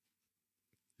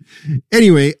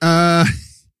 Anyway,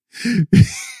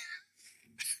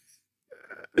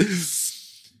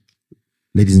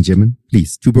 ladies and gentlemen,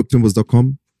 please,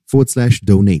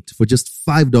 twobroketwimbos.com/donate. For just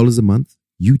 $5 a month,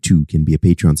 you too can be a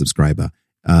Patreon subscriber.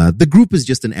 The group is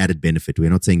just an added benefit.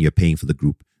 We're not saying you're paying for the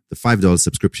group. The $5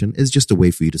 subscription is just a way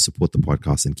for you to support the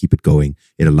podcast and keep it going.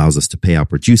 It allows us to pay our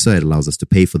producer. It allows us to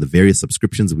pay for the various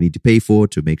subscriptions we need to pay for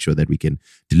to make sure that we can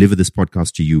deliver this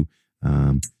podcast to you.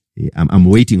 I'm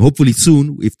waiting. Hopefully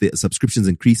soon, if the subscriptions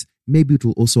increase, maybe it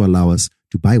will also allow us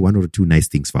to buy one or two nice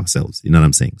things for ourselves. You know what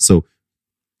I'm saying? So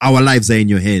our lives are in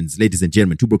your hands, ladies and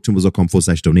gentlemen.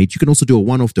 twobroketwimbos.com/donate. You can also do a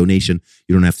one-off donation.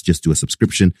 You don't have to just do a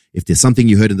subscription. If there's something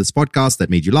you heard in this podcast that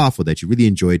made you laugh or that you really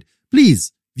enjoyed,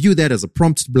 please view that as a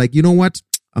prompt to be like, you know what?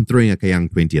 I'm throwing a Kayang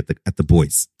 20 at the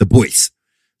boys.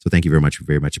 So thank you very much. We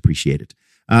very much appreciate it.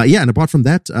 And apart from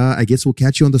that, I guess we'll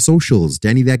catch you on the socials.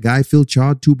 Danny, that guy, Phil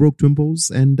Chard, Two Broke Twimbos,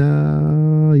 and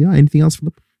anything else,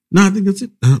 Philip? No, I think that's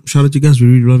it. Shout out to you guys. We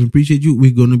really love and appreciate you.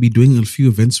 We're going to be doing a few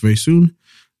events very soon.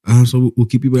 So we'll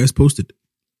keep you guys posted.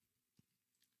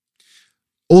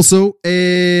 Also,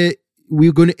 we're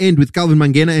going to end with Calvin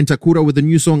Mangena and Takura with the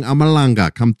new song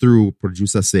Amalanga. Come through,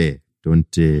 producer say. Don't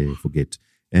forget.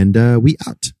 And we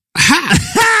out.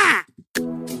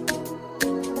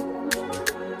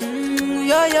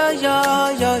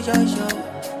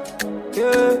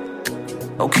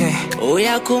 Okay.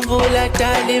 Uyakhumbula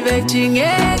dali bethi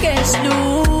ngeke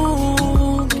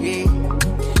silunge.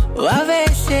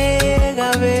 Wabehleka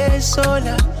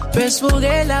besola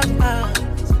besibukela phansi.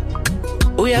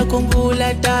 Uyakhumbula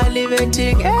dali bethi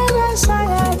ngeke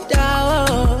sayandawo.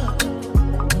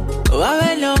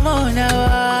 Wabelomona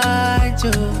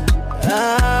bantu.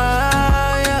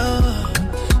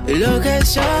 Look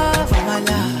at your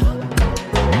famala.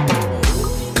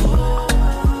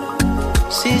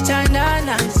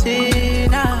 Sitana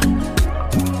sina.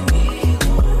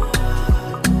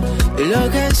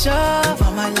 Look at your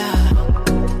famala.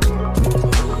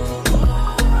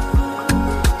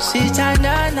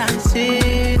 Sitana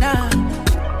sina.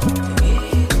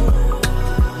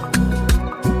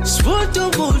 Sputu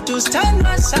to stand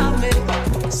my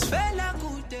same.